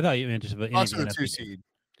 I thought you meant just Bucks are the 2 seed.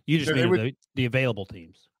 You just mean the available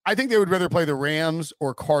teams. I think they would rather play the Rams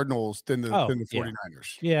or Cardinals than the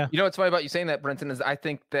 49ers. Yeah. What's funny about you saying that, Brenton, is I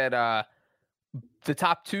think that the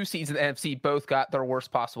top 2 seeds in the NFC both got their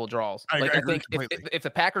worst possible draws. I think if the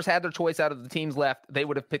Packers had their choice out of the teams left, they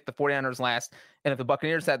would have picked the 49ers last. And if the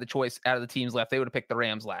Buccaneers had the choice out of the teams left, they would have picked the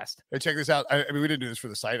Rams last. Hey, check this out. We didn't do this for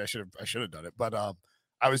the site. I should have done it. But I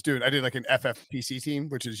did like an FFPC team,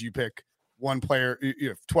 which is you pick one player. You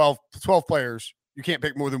have 12 players. You can't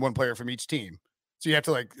pick more than one player from each team. So you have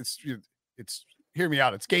to it's hear me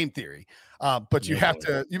out. It's game theory. But you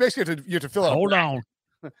basically have to fill out. Hold on.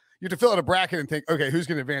 You have to fill out a bracket and think, okay, who's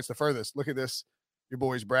going to advance the furthest? Look at this, your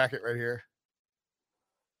boy's bracket right here.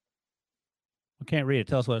 I can't read it.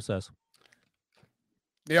 Tell us what it says.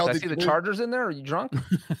 I see the Chargers in there. Are you drunk?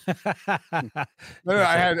 No,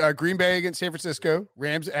 I had Green Bay against San Francisco,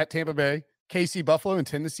 Rams at Tampa Bay, KC Buffalo, and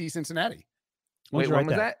Tennessee Cincinnati. Wait, when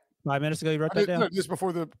was that? 5 minutes ago, you wrote that down? No, just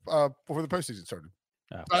before the postseason started.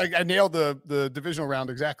 Oh. I nailed the divisional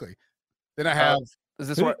round exactly. Then I have. Is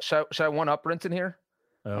this what? Should I one up Brinson here?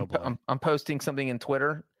 Oh, I'm posting something in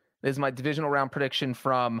Twitter. This is my divisional round prediction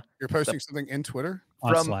from. You're posting something in Twitter?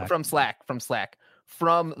 From Slack.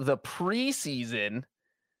 From the preseason.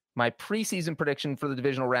 My preseason prediction for the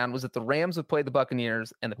divisional round was that the Rams would play the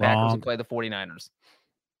Buccaneers and the Packers would play the 49ers.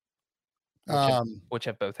 Which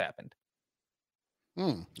have both happened.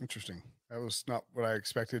 Interesting. That was not what I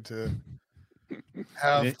expected to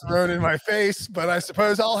have thrown in my face, but I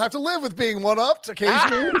suppose I'll have to live with being one-upped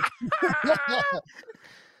occasionally.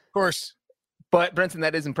 Of course. But Brenton,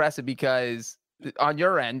 that is impressive because on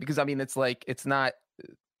your end, because I mean, it's not.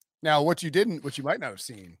 Now, what you might not have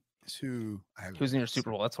seen is who's in your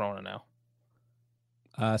Super Bowl. That's what I want to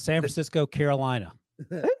know. San Francisco, Carolina.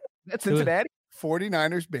 That's Cincinnati.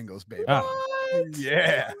 49ers, Bengals, baby. Oh.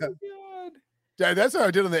 Yeah. Yeah, that's what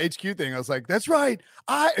I did on the HQ thing. I was like, that's right.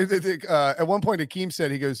 At one point, Akeem said,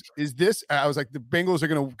 he goes, is this, I was like, the Bengals are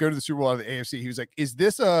going to go to the Super Bowl out of the AFC. He was like, is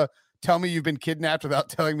this a tell me you've been kidnapped without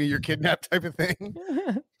telling me you're kidnapped type of thing?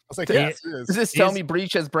 I was like, yes, it is. Does this tell me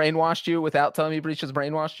Breach has brainwashed you without telling me Breach has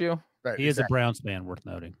brainwashed you? Right. He is a Browns fan, worth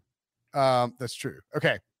noting. That's true.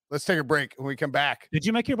 Okay. Let's take a break. When we come back. Did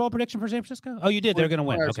you make your bowl prediction for San Francisco? Oh, you did. They're going to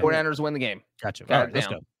win. Okay. 49ers win the game. Gotcha. All right, let's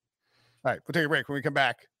go. All right. We'll take a break. When we come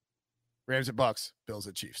back, Rams at Bucks, Bills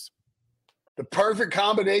at Chiefs. The perfect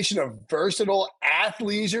combination of versatile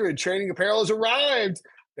athleisure and training apparel has arrived.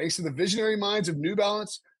 Thanks to the visionary minds of New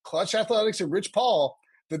Balance, Clutch Athletics, and Rich Paul,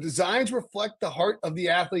 the designs reflect the heart of the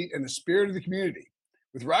athlete and the spirit of the community.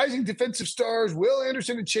 With rising defensive stars Will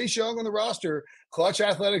Anderson and Chase Young on the roster, Clutch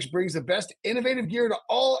Athletics brings the best innovative gear to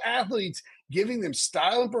all athletes, giving them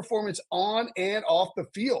style and performance on and off the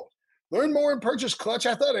field. Learn more and purchase Clutch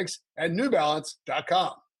Athletics at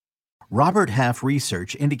newbalance.com. Robert Half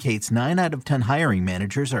research indicates 9 out of 10 hiring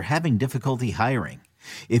managers are having difficulty hiring.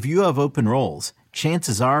 If you have open roles,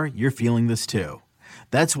 chances are you're feeling this too.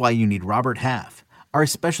 That's why you need Robert Half. Our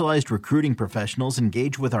specialized recruiting professionals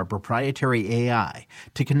engage with our proprietary AI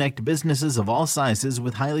to connect businesses of all sizes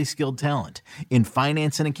with highly skilled talent in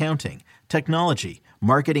finance and accounting, technology,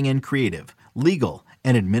 marketing and creative, legal,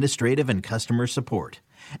 and administrative and customer support.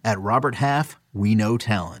 At Robert Half, we know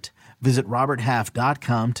talent. Visit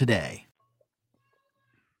roberthalf.com today.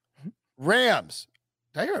 Rams.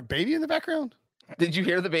 Did I hear a baby in the background? Did you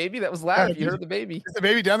hear the baby? That was loud. You heard the baby. Is the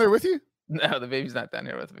baby down there with you? No, the baby's not down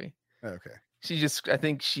here with me. Okay. I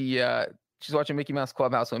think she's watching Mickey Mouse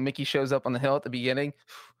Clubhouse. When Mickey shows up on the hill at the beginning,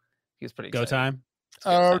 he was pretty excited. Go time.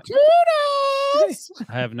 Oh, toodles!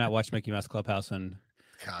 I have not watched Mickey Mouse Clubhouse in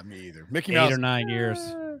God, me either. Mickey 8 Mouse or 9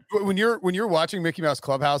 years. When you're watching Mickey Mouse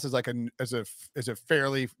Clubhouse as a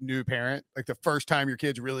fairly new parent, like the first time your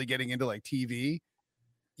kid's really getting into like TV,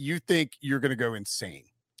 you think you're going to go insane.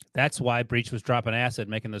 That's why Breach was dropping acid,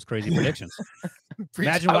 making those crazy predictions.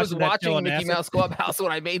 Imagine I was watching Mickey Mouse Clubhouse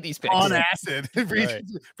when I made these picks. On acid.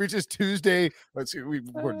 Breach's Tuesday. Let's see. We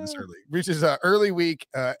recorded this early. Breach's early week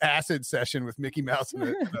acid session with Mickey Mouse. In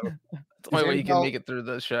it, so. That's the only way you can make it through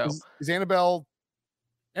the show. Is Annabelle's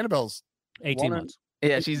 18 months.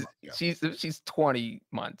 Yeah, she's 20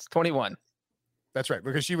 months. 21. That's right,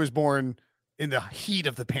 because she was born in the heat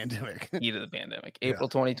of the pandemic. April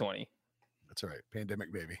 2020. That's right.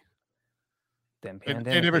 Pandemic baby. Then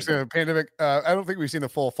pandemic. I don't think we've seen the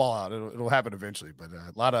full fallout. It'll happen eventually, but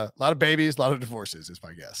a lot of babies, a lot of divorces is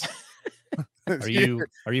my guess. Are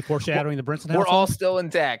you foreshadowing the Brinson house? We're all still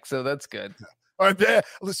intact, so that's good.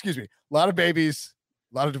 Excuse me. A lot of babies,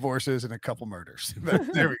 a lot of divorces, and a couple murders.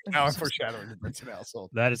 There we go. Now I'm foreshadowing the Brinson household.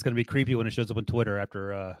 That is going to be creepy when it shows up on Twitter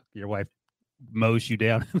after your wife mows you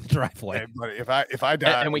down in the driveway. Hey, buddy, if I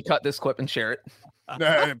die, and we cut this clip and share it.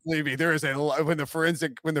 No, believe me, there is a lot when the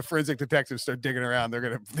forensic detectives start digging around, they're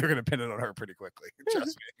gonna pin it on her pretty quickly.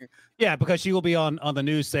 Trust me. Yeah, because she will be on the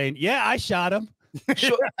news saying, "Yeah, I shot him."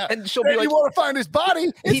 She'll hey, be like, "You want to find his body?"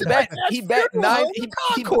 He bet 9.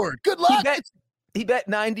 Good luck. He bet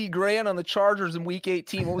 90 grand on the Chargers in Week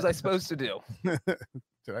 18. What was I supposed to do? Did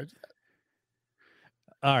I?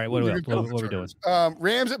 All right, what are we doing?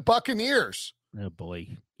 Rams at Buccaneers. Oh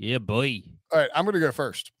boy, Yeah, boy. All right, I'm going to go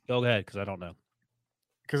first. Go ahead, because I don't know.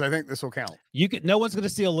 Because I think this will count. No one's going to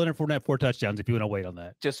steal Leonard Fournette 4 touchdowns if you want to wait on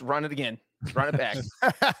that. Just run it again. Run it back.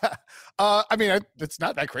 I mean, it's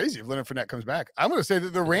not that crazy if Leonard Fournette comes back. I'm going to say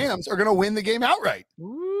that the Rams are going to win the game outright.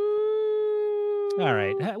 All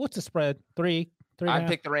right. What's the spread? 3? I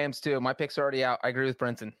picked the Rams too. My pick's already out. I agree with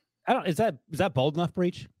Brinson. Is that bold enough,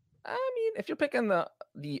 Breach? I mean, if you're picking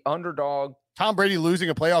the underdog, Tom Brady losing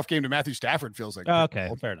a playoff game to Matthew Stafford feels like okay,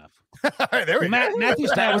 fair enough. All right, there we go. Matthew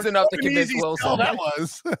Stafford that was enough to convince Wilson. That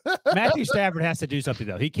was. Matthew Stafford has to do something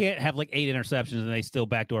though. He can't have like 8 interceptions and they still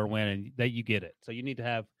backdoor win, and that you get it. So you need to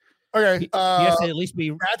have. Okay, he has to at least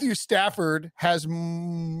be. Matthew Stafford has.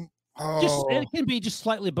 It can be just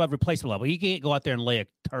slightly above replacement level. He can't go out there and lay a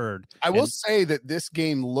turd. I will say that this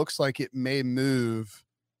game looks like it may move.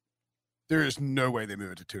 There is no way they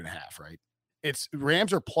move it to 2.5, right? It's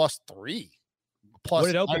Rams are +3, What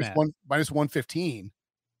did it open at? minus 115.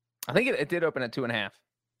 I think it did open at 2.5.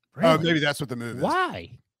 Oh, maybe that's what the move is.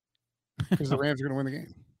 Why? Because the Rams are going to win the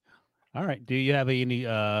game. All right. Do you have any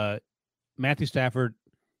Matthew Stafford?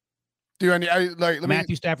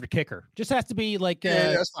 Matthew Stafford kicker? Just has to be like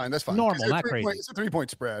yeah, that's fine. That's fine. Normal, not crazy. It's a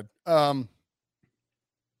 3-point spread. Trying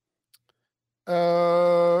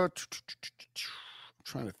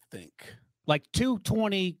to think. Like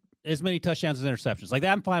 220, as many touchdowns as interceptions. Like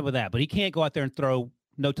that, I'm fine with that. But he can't go out there and throw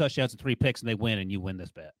no touchdowns and 3 picks and they win and you win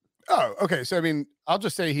this bet. Oh, okay. So I mean, I'll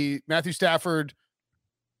just say Matthew Stafford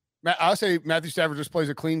just plays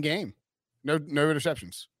a clean game. No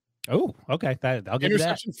interceptions. Oh, okay. I'll give you that.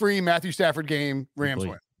 Interception-free Matthew Stafford game. Rams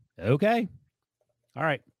win. Okay. All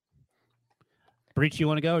right. Breach, you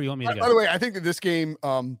want to go or you want me to go? By the way, I think that this game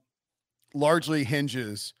largely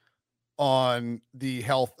hinges on the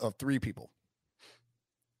health of 3 people.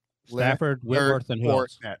 Stafford, Whitworth, and who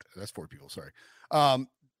else? That's 4 people. Sorry.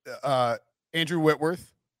 Andrew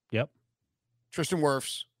Whitworth. Yep. Tristan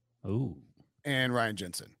Wirfs. Ooh. And Ryan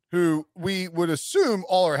Jensen, who we would assume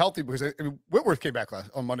all are healthy because Whitworth came back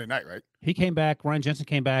on Monday night, right? He came back. Ryan Jensen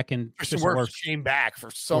came back, and Tristan Wirfs came back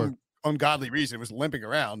for some ungodly reason. It was limping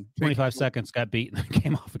around. 25 seconds, got beat, and then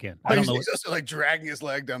came off again. I don't know. He's also like dragging his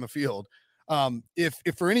leg down the field. If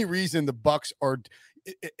for any reason the Bucs are,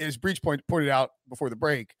 as Breach pointed out before the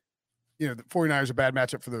break, the 49ers are a bad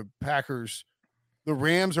matchup for the Packers. The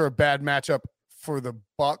Rams are a bad matchup for the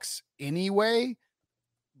Bucs anyway.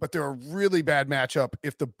 But they're a really bad matchup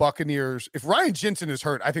if the Buccaneers, if Ryan Jensen is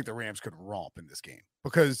hurt, I think the Rams could romp in this game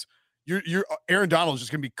because you're Aaron Donald is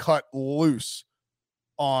just going to be cut loose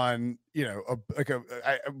on, I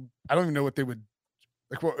don't even know what they would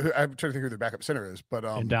like. What I'm trying to think who their backup center is, but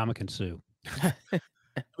Ndamukong Suh.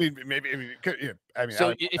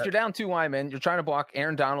 So if you're down 2 linemen, you're trying to block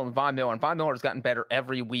Aaron Donald and Von Miller, and Von Miller has gotten better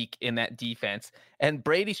every week in that defense. And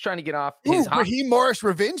Brady's trying to get off his Raheem Morris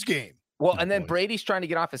revenge game. Well, and then Brady's trying to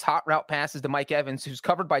get off his hot route passes to Mike Evans, who's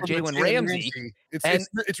covered by Jalen Ramsey.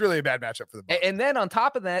 It's really a bad matchup for the Bucs. And then on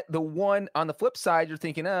top of that, the one on the flip side, you're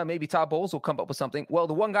thinking, maybe Todd Bowles will come up with something. Well,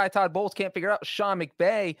 the one guy Todd Bowles can't figure out is Sean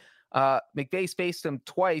McVay. McVay's faced him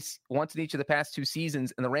twice, once in each of the past 2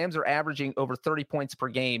 seasons, and the Rams are averaging over 30 points per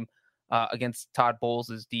game against Todd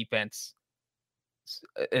Bowles' defense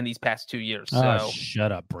in these past 2 years. So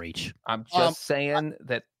shut up, Breach. I'm just saying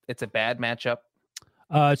that it's a bad matchup.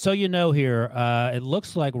 So here, it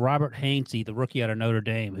looks like Robert Hainsey, the rookie out of Notre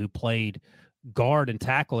Dame, who played guard and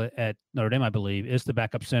tackle at Notre Dame, I believe, is the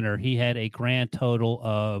backup center. He had a grand total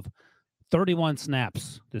of 31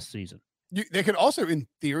 snaps this season. They could also, in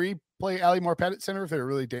theory, play Ali Marpet at center if they're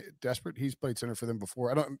really desperate. He's played center for them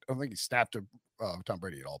before. I don't think he snapped to Tom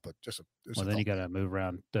Brady at all, but just then you got to move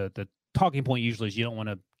around. The talking point usually is you don't want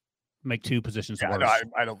to make 2 positions worse. No,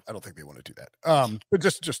 I don't think they want to do that. But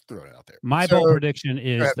just throwing it out there. My bold prediction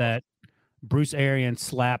is that Bruce Arians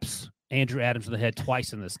slaps Andrew Adams in the head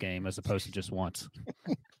twice in this game as opposed to just once.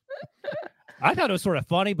 I thought it was sort of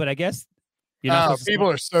funny, but I guess people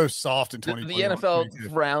are so soft in 2020. The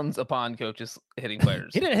NFL frowns upon coaches hitting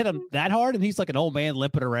players. He didn't hit him that hard, and he's like an old man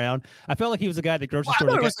limping around. I felt like he was a guy at the grocery store.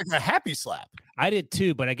 I thought it was like a happy slap. I did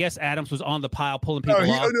too, but I guess Adams was on the pile pulling people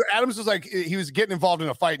off. Adams was like, he was getting involved in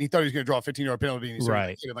a fight, and he thought he was going to draw a 15-yard penalty. And he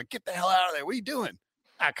right. Like, get the hell out of there. What are you doing?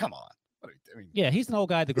 Come on. Yeah, he's an old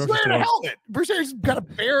guy at the grocery store. Wearing a helmet. Bruce Arians got a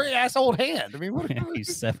bare ass old hand. I mean,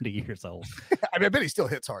 he's 70 years old. I bet he still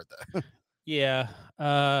hits hard though. Yeah.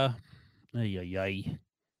 I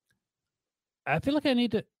feel like I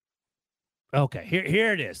need to. Okay,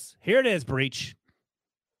 here it is. Here it is, Breach.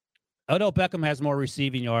 Odell Beckham has more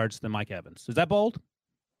receiving yards than Mike Evans. Is that bold?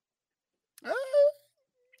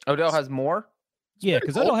 Odell has more? Yeah,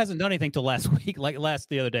 because Odell hasn't done anything till last week,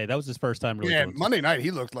 the other day. That was his first time really. Yeah, Monday night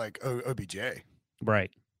he looked like OBJ.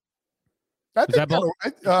 Right. I think that bold?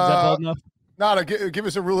 Is that bold enough? Nada, give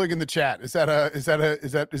us a ruling in the chat. Is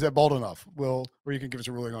that bold enough? Or you can give us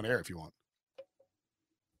a ruling on air if you want.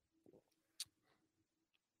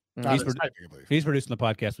 He's producing the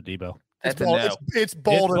podcast with Debo. It's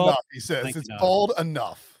bold enough, he says. It's bold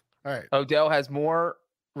enough. All right. Odell has more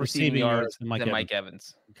receiving yards than Mike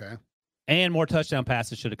Evans. Okay. And more touchdown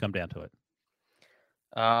passes should have come down to it.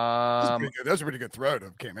 That was a pretty good throw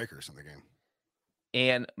to Cam Akers in the game.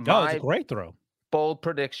 And it's a great throw. Bold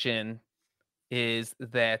prediction is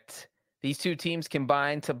that these two teams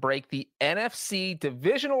combine to break the NFC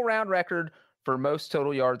divisional round record for most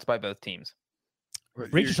total yards by both teams.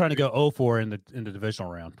 Breach is trying to go 0-4 in the divisional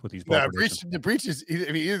round with these. The Breach is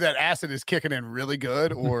either that acid is kicking in really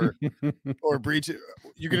good, or Breach.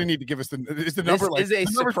 You're going to need to give us the number. This is a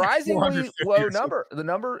surprisingly low number. The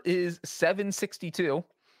number is 762.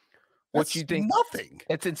 What you think? Nothing.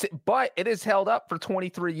 It's insane, but it is held up for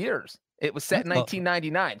 23 years. It was set in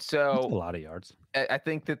 1999. So that's a lot of yards. I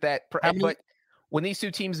think that. But when these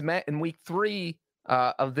two teams met in week 3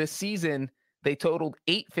 of this season, they totaled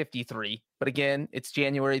 853. But again, it's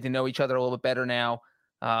January. They know each other a little bit better now.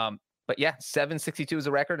 But yeah, 762 is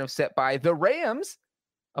a record and set by the Rams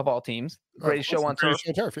of all teams. Greatest show on turf.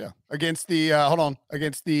 Yeah. Against the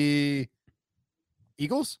against the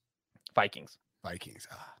Eagles? Vikings.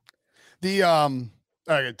 The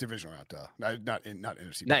divisional round, not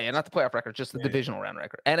NFC. No, not the playoff record, just the divisional round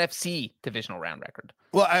record. NFC divisional round record.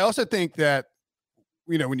 Well, I also think that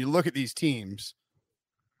when you look at these teams,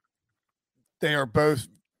 they are both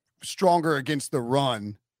stronger against the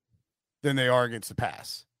run than they are against the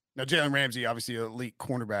pass. Now, Jalen Ramsey, obviously an elite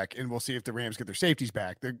cornerback, and we'll see if the Rams get their safeties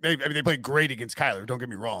back. They played great against Kyler, don't get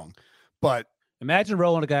me wrong. But imagine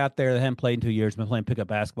rolling a guy out there that hadn't played in 2 years, been playing pickup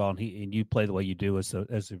basketball, and you play the way you do as a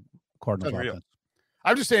Cardinals offense.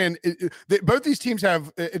 I'm just saying both these teams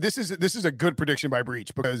have this is a good prediction by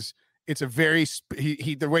Breach, because it's a very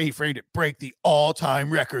the way he framed it, break the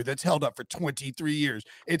all-time record that's held up for 23 years.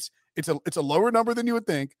 It's a lower number than you would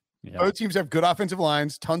think. Yeah. Both teams have good offensive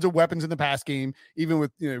lines, tons of weapons in the pass game, even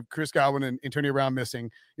with Chris Godwin and Antonio Brown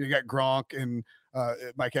missing. You got Gronk and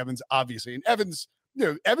Mike Evans, obviously. And Evans,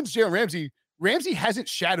 Jalen Ramsey hasn't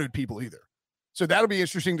shadowed people either. So that'll be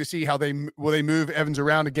interesting to see how they move Evans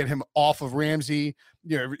around to get him off of Ramsey.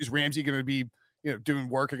 Is Ramsey going to be doing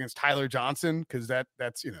work against Tyler Johnson? Because that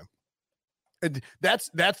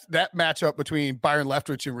matchup between Byron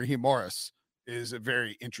Leftwich and Raheem Morris is a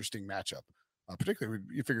very interesting matchup. Particularly,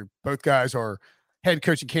 you figure both guys are head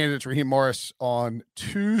coaching candidates. Raheem Morris on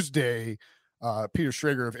Tuesday, Peter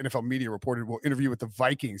Schrager of NFL Media reported will interview with the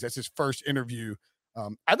Vikings. That's his first interview.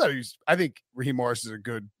 I think Raheem Morris is a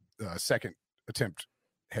good second attempt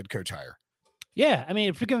head coach hire. Yeah, I mean,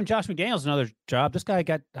 if you're giving Josh McDaniels another job, this guy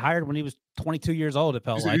got hired when he was 22 years old. It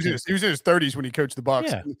felt like he was in his 30s when he coached the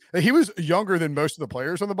Bucs. Yeah. He was younger than most of the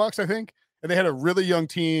players on the Bucs, I think, and they had a really young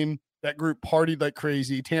team. That group partied like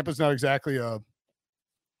crazy. Tampa's not exactly a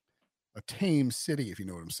tame city, if you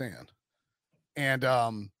know what I'm saying. And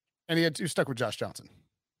he was stuck with Josh Johnson.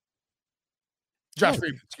 Josh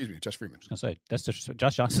Freeman. I was gonna say that's just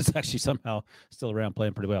Josh Johnson's actually somehow still around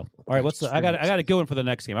playing pretty well. All right, I got to go in for the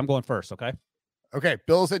next game. I'm going first, okay? Okay,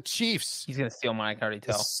 Bills at Chiefs. He's gonna steal mine, I can already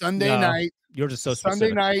tell. Sunday night. You're just so specific.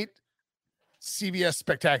 Sunday night. CBS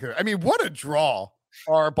Spectacular. I mean, what a draw.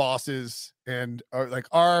 Our bosses and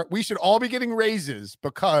we should all be getting raises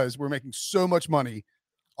because we're making so much money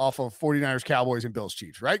off of 49ers, Cowboys, and Bills,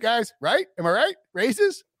 Chiefs. Right, guys? Right? Am I right?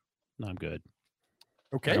 Raises? No, I'm good.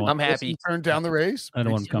 Okay. I'm happy. Turn down the raise. I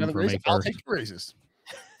don't want to come for me first. I'll take the raises.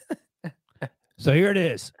 So here it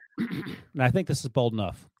is. And I think this is bold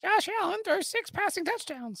enough. Josh Allen throws 6 passing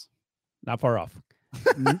touchdowns. Not far off.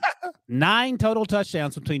 9 total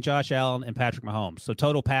touchdowns between Josh Allen and Patrick Mahomes. So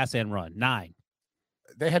total pass and run. 9.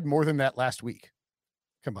 They had more than that last week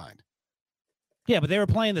combined. Yeah, but they were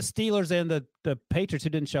playing the Steelers and the Patriots who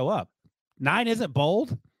didn't show up. 9 isn't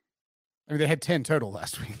bold? I mean, they had 10 total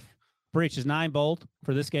last week. Breach, is 9 bold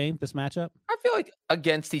for this game, this matchup? I feel like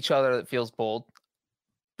against each other, it feels bold.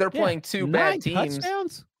 They're playing 2 bad teams.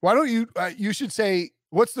 Touchdowns? Why don't you you should say,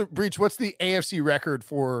 what's the AFC record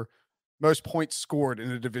for most points scored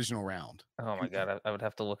in a divisional round? Oh my God, I would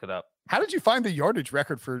have to look it up. How did you find the yardage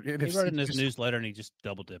record for NFC? He wrote it in his newsletter and he just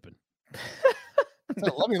double dipping.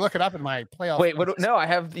 So let me look it up in my playoff. Wait, no, I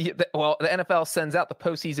have the NFL sends out the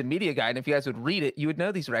postseason media guide. And if you guys would read it, you would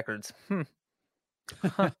know these records.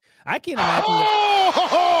 I can't imagine.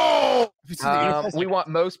 We want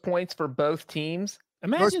most points for both teams.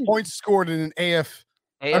 Imagine most points scored in an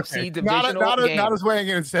AFC divisional game. Not as weighing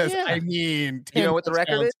in and says, I mean, you know what the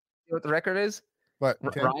record is? You know what the record is? What?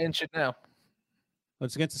 Ryan should know.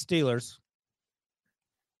 It's against the Steelers.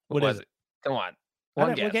 What was it? Come on.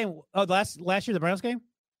 One guess. What game? Oh, last year, the Browns game?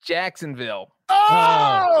 Jacksonville.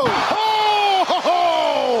 Browns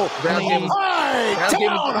game was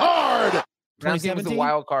hard. Browns game was the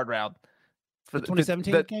wild card round. For the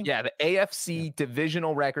 2017 game? Yeah, the AFC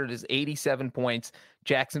divisional record is 87 points.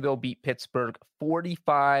 Jacksonville beat Pittsburgh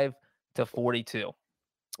 45-42.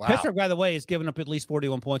 Wow. Pittsburgh, by the way, has given up at least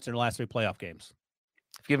 41 points in their last 3 playoff games.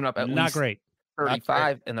 Given up at Not least great.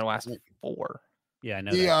 35 in their last 4. Yeah, I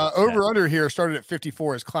know. The over-under here started at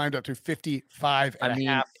 54, has climbed up to 55 and a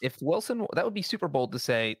half. If Wilson, that would be super bold to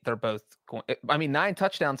say they're both going. 9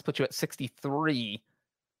 touchdowns put you at 63.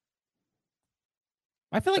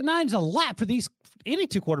 I feel like 9's a lot for any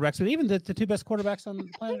 2 quarterbacks, but even the 2 best quarterbacks on the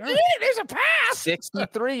planet Earth. There's a pass.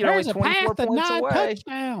 63. You're only 24 points away.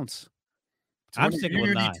 Touchdowns. I'm sticking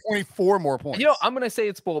with 9. 24 more points. I'm going to say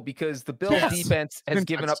it's bold because the Bills defense has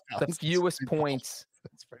given up the fewest points.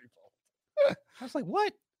 That's very bold. I was like,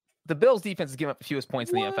 what? The Bills defense has given up the fewest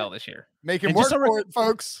points in the NFL this year. Making work for it,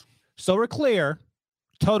 folks. So we're clear.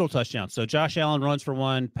 Total touchdowns. So Josh Allen runs for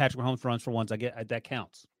 1. Patrick Mahomes runs for 1. That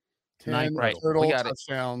counts. 10 total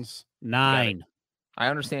touchdowns. 9. I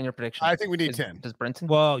understand your prediction. I think we need 10. Does Brenton?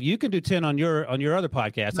 Well, you can do 10 on your other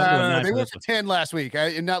podcast. No, they went for 10 last week.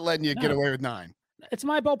 I'm not letting you get away with 9. It's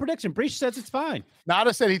my bold prediction. Breach says it's fine.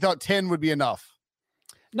 Nada said he thought 10 would be enough.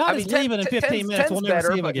 Nada's leaving in 15 minutes. We'll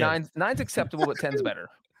never see him again. 9's acceptable, but 10's better.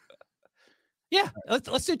 Yeah,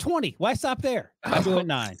 let's do 20. Why stop there? I'm doing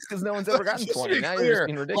 9. Because no one's ever gotten 20. Now you're just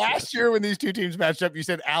being ridiculous. Last year when these 2 teams matched up, you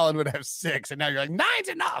said Allen would have 6, and now you're like 9's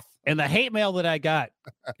enough. And the hate mail that I got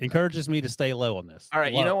encourages me to stay low on this. All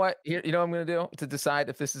right, you know what? You know what I'm going to do to decide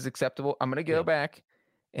if this is acceptable? I'm going to go back,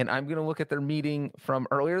 and I'm going to look at their meeting from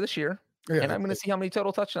earlier this year, and I'm going to see how many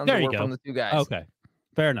total touchdowns there were from the 2 guys. Okay,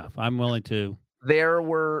 fair enough. I'm willing to. There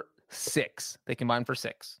were 6. They combined for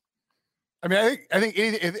 6. I mean, I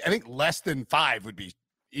think less than 5 would be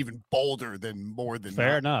even bolder than more than.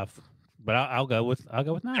 Fair enough, but I'll go with 9.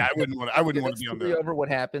 Yeah, I wouldn't want to be on the over what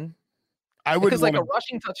happened. I would because like a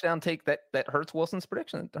rushing touchdown take that hurts Wilson's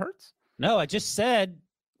prediction. It hurts. No, I just said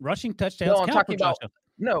rushing touchdowns. No, I'm talking about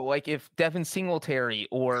like if Devin Singletary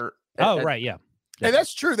or right, yeah. Hey,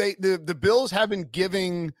 that's true. The Bills have been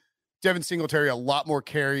giving Devin Singletary a lot more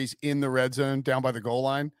carries in the red zone down by the goal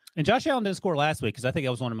line. And Josh Allen didn't score last week because I think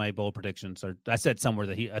that was one of my bold predictions. Or I said somewhere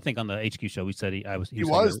that I think on the HQ show we said he was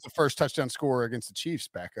the first touchdown scorer against the Chiefs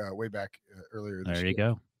way back earlier. There you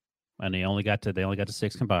go. And they only got to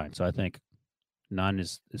 6 combined. So I think 9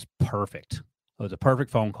 is perfect. It was a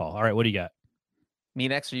perfect phone call. All right, what do you got? Me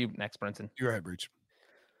next or you next, Brenton? You go ahead, Breach.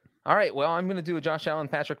 All right, well, I'm going to do a Josh Allen,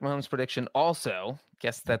 Patrick Mahomes prediction. Also,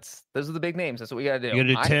 guess those are the big names. That's what we got to do. You're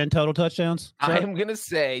going to do 10 total touchdowns? I am going to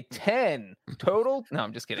say 10 total. No,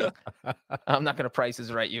 I'm just kidding. I'm not going to price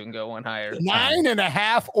is right. You can go one higher.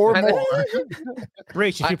 9.5 or more.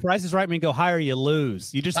 Breach, if your price is right, when you go higher, you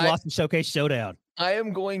lose. You just lost in Showcase Showdown. I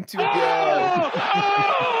am going to go.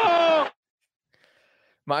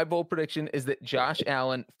 My bold prediction is that Josh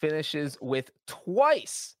Allen finishes with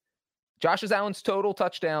twice. Josh Allen's total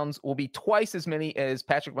touchdowns will be twice as many as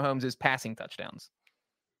Patrick Mahomes' passing touchdowns.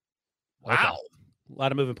 Wow. Okay. A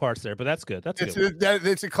lot of moving parts there, but that's good.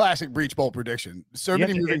 It's a classic Breach Bowl prediction. So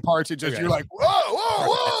many moving parts. You're like,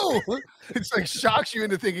 whoa. It's like shocks you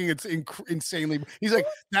into thinking it's insanely. He's like,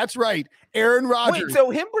 that's right. Aaron Rodgers. Wait,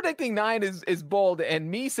 so him predicting 9 is bold,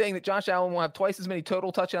 and me saying that Josh Allen will have twice as many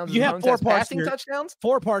total touchdowns as Mahomes has passing touchdowns?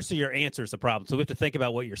 4 parts of your answer is the problem. So we have to think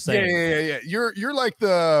about what you're saying. Yeah. You're like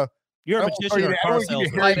the. You're a magician or a car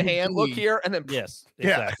salesman. Slide a hand, look here, and then yes,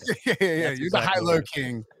 exactly. Yeah. You're the high-low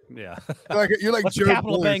king. Yeah, you're like what's Joe the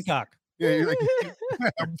capital Bluth. of Bangkok? Yeah, you're like.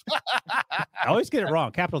 I always get it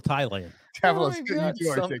wrong. Capital Thailand. Capital.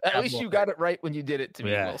 At least you got it right when you did it to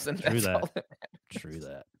me, Wilson. True that. True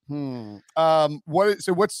that.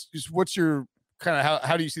 What's your kind of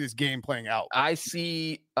how do you see this game playing out? I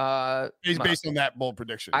see based on that bold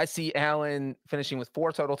prediction. I see Allen finishing with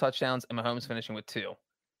 4 total touchdowns and Mahomes finishing with 2.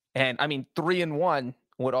 And I mean 3 and 1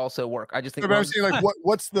 would also work. I just think I'm saying like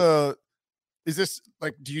what's the is this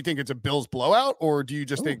like do you think it's a Bills blowout or do you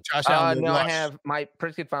just think Josh Allen no, I have my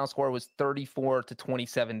predicted final score was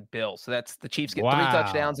 34-27 Bills. So that's the Chiefs get 3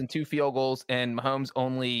 touchdowns and 2 field goals, and Mahomes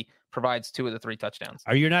only provides 2 of the 3 touchdowns.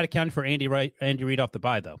 Are you not accounting for Andy Reid off the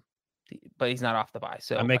bye though? But he's not off the bye.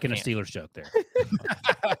 So I'm making a Steelers joke there.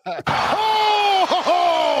 Up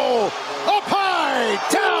high,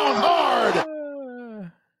 down hard.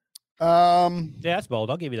 Yeah, that's bold.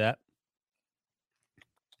 I'll give you that.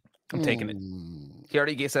 I'm taking it. He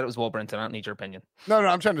already said it was Will Brenton. I don't need your opinion. No,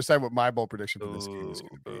 I'm trying to decide what my bold prediction for this game is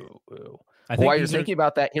going to be. While you're thinking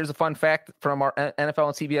about that, here's a fun fact from our NFL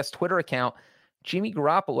and CBS Twitter account. Jimmy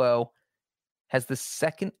Garoppolo has the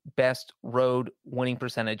second best road winning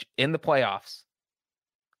percentage in the playoffs.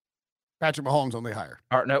 Patrick Mahomes only higher.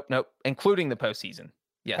 Nope, including the postseason.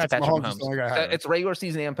 Yes, Patrick Mahomes. Only got higher. It's regular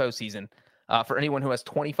season and postseason for anyone who has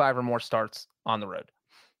 25 or more starts on the road.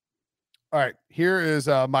 All right, here is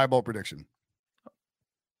my bold prediction.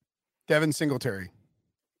 Devin Singletary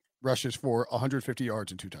rushes for 150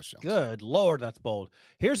 yards and 2 touchdowns. Good Lord, that's bold.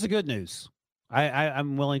 Here's the good news.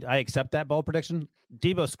 I'm willing. I accept that bold prediction.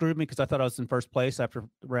 Debo screwed me because I thought I was in first place after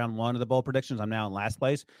round 1 of the bold predictions. I'm now in last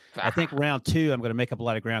place. I think round 2, I'm going to make up a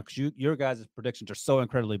lot of ground because your guys' predictions are so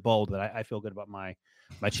incredibly bold that I feel good about my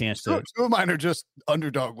chance to. 2 of mine are just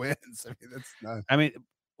underdog wins. I mean, that's not. I mean,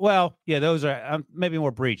 well, yeah, those are maybe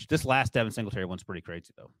more breach. This last Devin Singletary one's pretty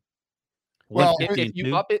crazy though. Well, if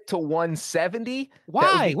you up it to 170,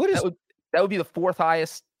 why? That would be the 4th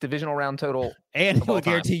highest divisional round total, and it would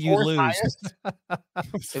guarantee you lose.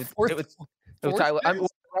 I'm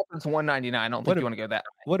reference 199. I don't think you want to go that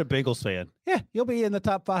high. What a Bengals fan! Yeah, you'll be in the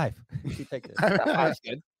top 5. You take it. That's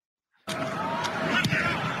good.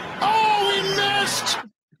 Oh, we missed.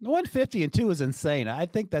 150 and 2 is insane. I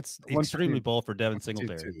think that's extremely bold for Devin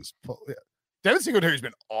Singletary. Yeah. Devin Singletary's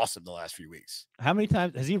been awesome the last few weeks. How many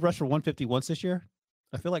times has he rushed for 150 once this year?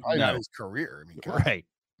 I feel like not his career. I mean, God. Right.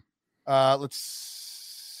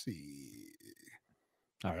 Let's see.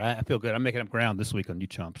 All right, I feel good. I'm making up ground this week on you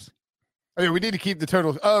chumps. I mean, we need to keep the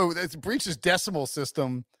total. Oh, that's breaches decimal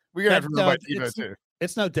system. We're gonna have to run by Devo too.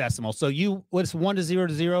 It's no decimal. So what's 1 to 0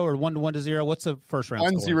 to 0 or 1 to 1 to 0? What's the first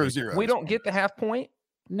round? 1-0-0. We don't get the half point.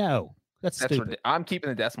 No, that's stupid. I'm keeping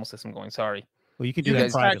the decimal system going. Sorry. Well, you can do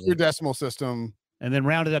that privately. Your decimal system and then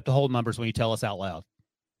round it up to whole numbers when you tell us out loud.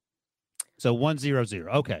 So 1-0-0.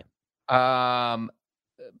 Okay.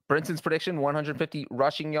 Brinson's prediction: 150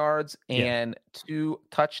 rushing yards and 2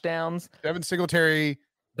 touchdowns. Devin Singletary.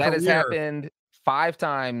 That has happened 5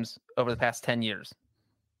 times over the past 10 years.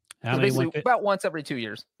 About once every 2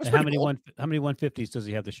 years. How many 150s does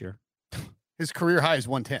he have this year? His career high is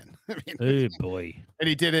 110. I mean, oh boy! And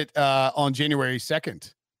he did it on January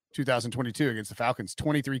 2nd, 2022, against the Falcons.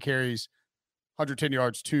 23 carries, 110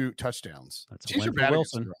 yards, 2 touchdowns. That's a win for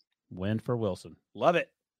Wilson. Win for Wilson. Love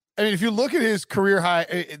it. I mean, if you look at his career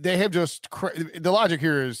high, they have just the logic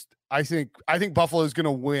here is I think Buffalo is going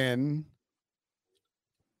to win,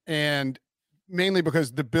 and mainly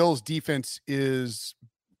because the Bills' defense is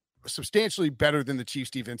substantially better than the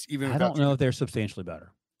Chiefs' defense. Even I don't know if they're substantially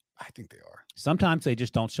better. I think they are. Sometimes they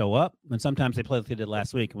just don't show up, and sometimes they play like they did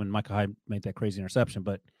last week when Micah Hyde made that crazy interception.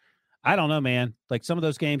 But I don't know, man. Like some of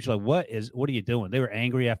those games, you're like, what are you doing? They were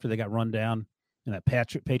angry after they got run down in that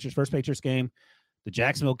Patriots game, the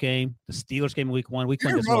Jacksonville game, the Steelers game in week 1. Week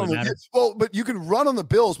 1 doesn't really matter. Well, but you can run on the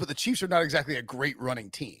Bills, but the Chiefs are not exactly a great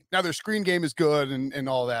running team. Now their screen game is good and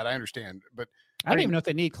all that. I understand, but I don't even know if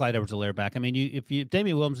they need Clyde Edwards-Helaire back. I mean, if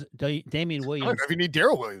Damian Williams. I don't know if you need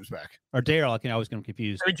Darrell Williams back or Darrell. I always get him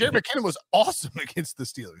confused. I mean, Jerry McKinnon was awesome against the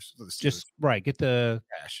Steelers. Just right. Get the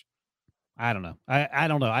cash. I don't know. I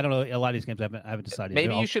don't know. I don't know. A lot of these games I haven't decided.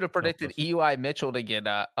 Maybe you should have predicted Eli Mitchell to get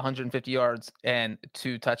 150 yards and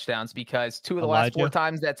 2 touchdowns because 2 of the last 4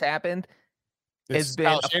 times that's happened has been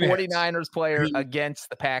a 49ers player against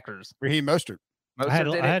the Packers. Raheem Mostert.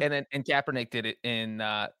 Mostert did it, and Kaepernick did it in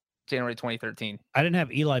January 2013. I didn't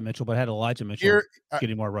have Eli Mitchell, but I had Elijah Mitchell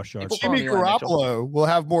getting more rush yards. Jimmy Garoppolo will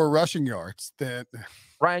have more rushing yards than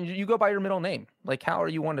Ryan. You go by your middle name. Like, how are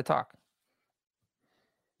you one to talk?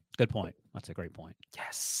 Good point. That's a great point.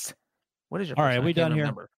 Yes. What is your? All right, are we done here?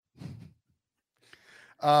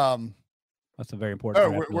 That's a very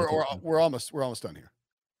important. We're almost done here.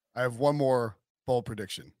 I have one more bold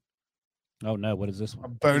prediction. Oh no! What is this one? A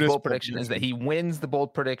bonus bold prediction is that he wins the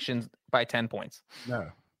bold predictions by 10 points. No.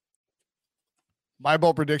 My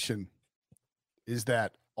bold prediction is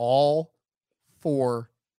that all 4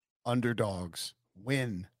 underdogs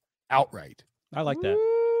win outright. I like that.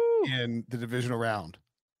 In the divisional round.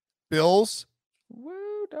 Bills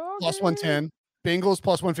plus 110, Bengals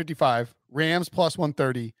plus 155, Rams plus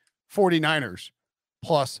 130, 49ers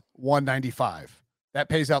plus 195. That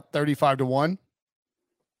pays out 35-1.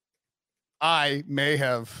 I may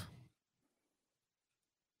have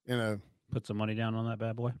put some money down on that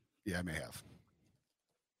bad boy. Yeah, I may have.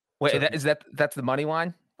 Wait, that's the money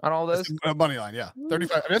line on all those? Money line, yeah.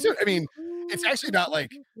 35. I mean, it's actually not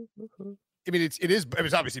like I mean, it is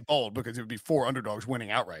obviously bold because it would be 4 underdogs winning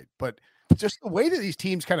outright, but just the way that these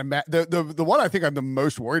teams kind of the one I think I'm the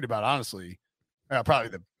most worried about, honestly, probably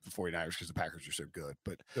the 49ers because the Packers are so good,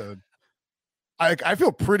 but I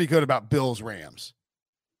feel pretty good about Bills Rams.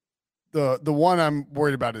 The one I'm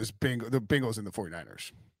worried about is the Bengals and the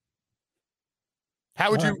 49ers.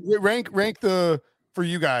 How would you rank for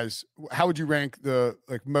you guys? How would you rank the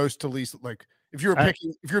most to least? Like if you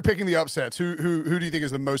were picking the upsets, who do you think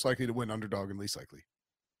is the most likely to win, underdog and least likely?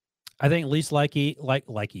 I think least likely.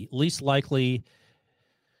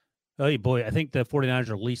 Oh boy, I think the 49ers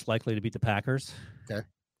are least likely to beat the Packers. Okay,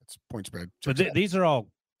 that's point spread. But these are all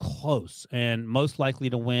close, and most likely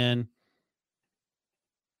to win.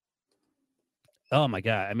 Oh my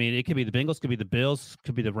God! I mean, it could be the Bengals, could be the Bills,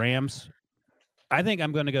 could be the Rams. I think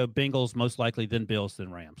I'm going to go Bengals most likely, then Bills,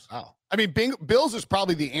 then Rams. Oh, I mean, Bills is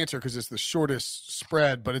probably the answer because it's the shortest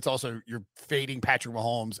spread, but it's also you're fading Patrick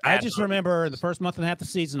Mahomes. I just remember the first month and a half of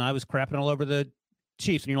the season, I was crapping all over the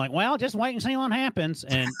Chiefs, and you're like, well, just wait and see what happens.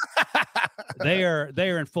 And they are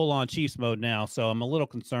in full on Chiefs mode now, so I'm a little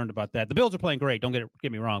concerned about that. The Bills are playing great. Don't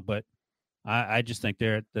get me wrong, but I just think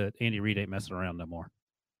the Andy Reid ain't messing around no more.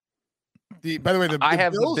 By the way, I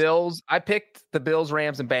have Bills? The Bills. I picked the Bills,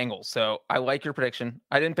 Rams, and Bengals. So I like your prediction.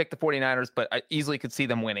 I didn't pick the 49ers, but I easily could see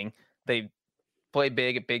them winning. They play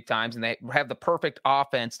big at big times, and they have the perfect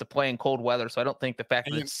offense to play in cold weather. So I don't think the fact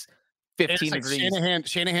that it's 15 degrees.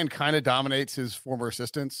 Shanahan kind of dominates his former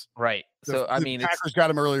assistants. Right. So, the Packers got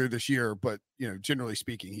him earlier this year, but, generally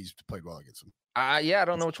speaking, he's played well against them. I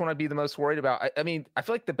don't know which one I'd be the most worried about. I mean, I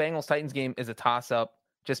feel like the Bengals-Titans game is a toss-up.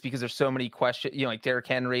 Just because there's so many questions, like Derrick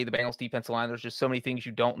Henry, the Bengals defensive line, there's just so many things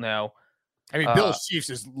you don't know. I mean, Bills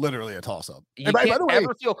Chiefs is literally a toss-up. You can't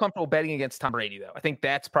ever feel comfortable betting against Tom Brady, though. I think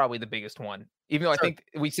that's probably the biggest one. Even though I think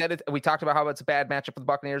we talked about how it's a bad matchup for the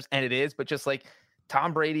Buccaneers, and it is, but just like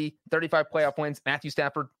Tom Brady, 35 playoff wins, Matthew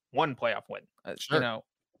Stafford, 1 playoff win. Sure. All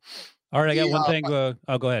right, I got one thing. Go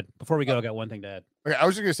ahead. Before we go, I got one thing to add. Okay, I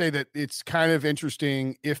was just going to say that it's kind of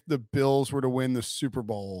interesting if the Bills were to win the Super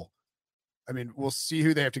Bowl. I mean, we'll see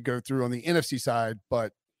who they have to go through on the NFC side,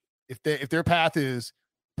 but if their path is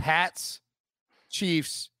Pats,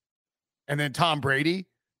 Chiefs, and then Tom Brady,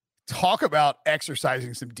 talk about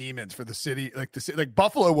exercising some demons for the city. Like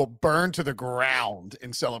Buffalo will burn to the ground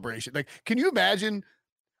in celebration. Like, can you imagine?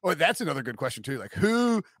 Oh, that's another good question too. Like,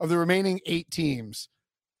 who of the remaining 8 teams,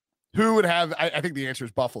 who would have? I think the answer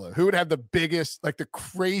is Buffalo. Who would have the biggest, like the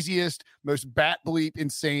craziest, most bat bleep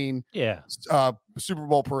insane, Super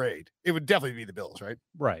Bowl parade? It would definitely be the Bills, right?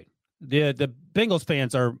 Right. The Bengals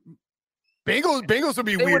fans are Bengals would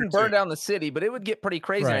be they weird. Wouldn't burn down the city, but it would get pretty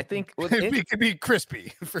crazy. Right. I think it could be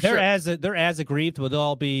crispy for sure. They're as aggrieved, but they'll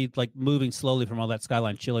all be like moving slowly from all that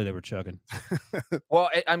Skyline chili they were chugging. Well,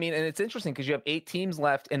 I mean, and it's interesting because you have 8 teams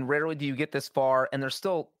left, and rarely do you get this far, and there's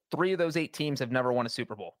still 3 of those 8 teams have never won a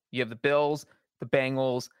Super Bowl. You have the Bills, the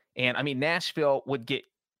Bengals, and I mean, Nashville would get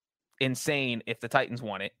insane if the Titans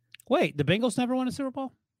won it. Wait, the Bengals never won a Super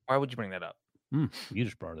Bowl? Why would you bring that up? You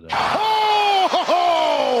just brought it up. Up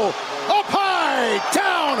high,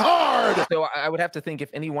 down hard. So I would have to think if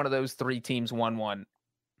any one of those 3 teams won one,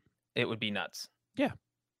 it would be nuts. Yeah.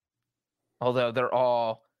 Although they're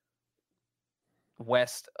all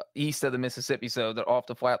east of the Mississippi, so they're off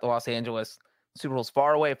the flat, Los Angeles. Super Bowl's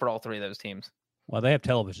far away for all 3 of those teams. Well, they have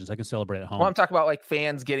televisions. I can celebrate at home. Well, I'm talking about like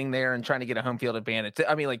fans getting there and trying to get a home field advantage.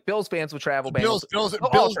 I mean, like Bills fans would travel. Bills and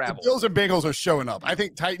Bengals are showing up. I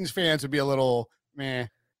think Titans fans would be a little meh.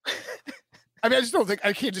 I mean, I just don't think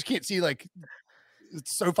I can't see like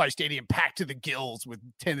SoFi Stadium packed to the gills with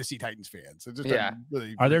Tennessee Titans fans. It just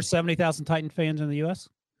really... Are there 70,000 Titan fans in the U.S.?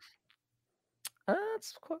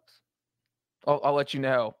 That's close. I'll let you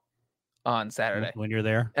know on Saturday when you're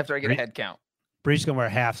there after I get a head count. Bree's gonna wear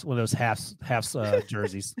one of those half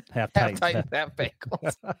jerseys, half Titans, half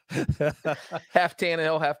Bengals, half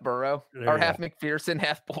Tannehill, half Burrow, or half McPherson,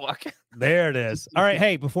 half Bullock. There it is. All right,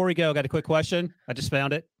 hey, before we go, I got a quick question. I just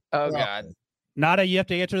found it. Oh God, Nada, you have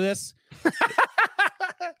to answer this.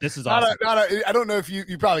 This is awesome. Nada, I don't know if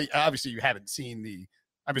you probably obviously you haven't seen the.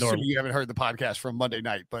 I'm assuming you haven't heard the podcast from Monday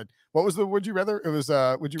night, but what was the would you rather? It was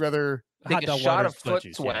would you rather take a shot of foot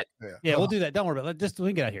sweat? Yeah, we'll do that. Don't worry about it. We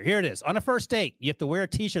can get out here. Here it is. On a first date, you have to wear a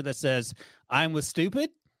t-shirt that says "I'm with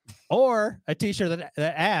stupid," or a t-shirt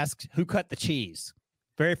that asks "Who cut the cheese?"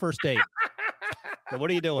 Very first date. So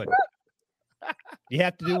what are you doing? You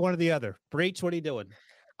have to do one or the other. Breach, what are you doing?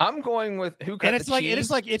 I'm going with who cut the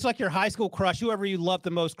cheese. It's like your high school crush, whoever you loved the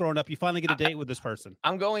most growing up. You finally get a date with this person.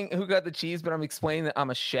 I'm going who got the cheese, but I'm explaining that I'm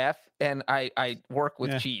a chef and I work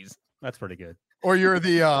with cheese. That's pretty good. Or you're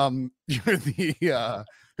the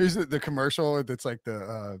who's the commercial that's like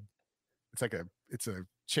it's a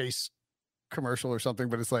Chase commercial or something,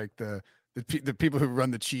 but it's like the people who run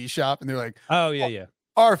the cheese shop and they're like, oh yeah.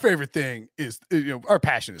 Our favorite thing is, our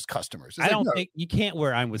passion is customers. I don't think you can't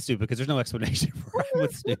wear "I'm with stupid" because there's no explanation for "I'm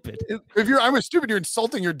with stupid." If you're "I'm with stupid," you're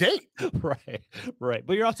insulting your date. Right.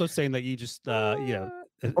 But you're also saying that you just,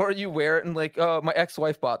 Or you wear it and like, oh, my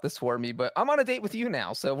ex-wife bought this for me, but I'm on a date with you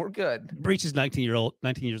now, so we're good. Breach is 19 years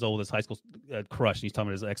old with his his high school crush, and he's talking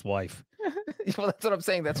about his ex-wife. Well, that's what I'm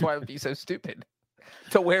saying. That's why it would be so stupid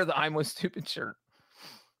to wear the I'm a stupid shirt.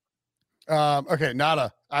 Okay,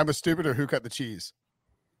 Nada. I'm a stupid or who cut the cheese?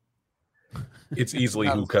 It's easily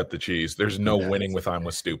who cut the cheese. There's no winning with I'm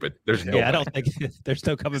a stupid. There's no. Yeah, I don't think there's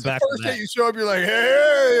no coming back. First day you show up, you're like,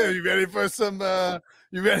 hey, you ready for some?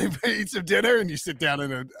 You ready to eat some dinner? And you sit down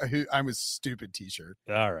in a I'm a stupid t-shirt.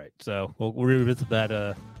 All right, so we'll revisit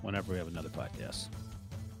that whenever we have another podcast.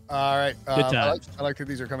 All right, good time. I like that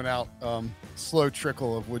these are coming out. Slow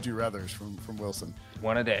trickle of would you rather's from Wilson.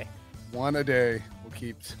 One a day. One a day. We'll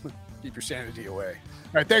keep your sanity away.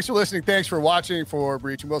 All right, thanks for listening. Thanks for watching. For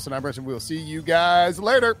Breach and Wilson, I'm Brenton. We'll see you guys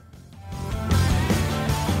later.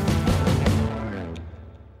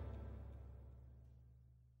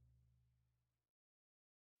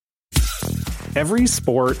 Every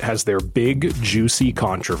sport has their big, juicy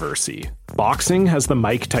controversy. Boxing has the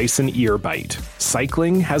Mike Tyson ear bite.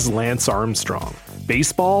 Cycling has Lance Armstrong.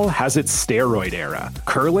 Baseball has its steroid era.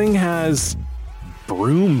 Curling has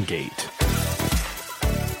Broomgate.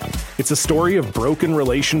 It's a story of broken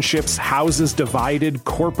relationships, houses divided,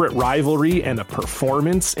 corporate rivalry, and a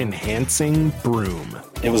performance-enhancing broom.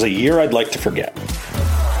 It was a year I'd like to forget.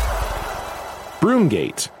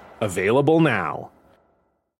 Broomgate. Available now.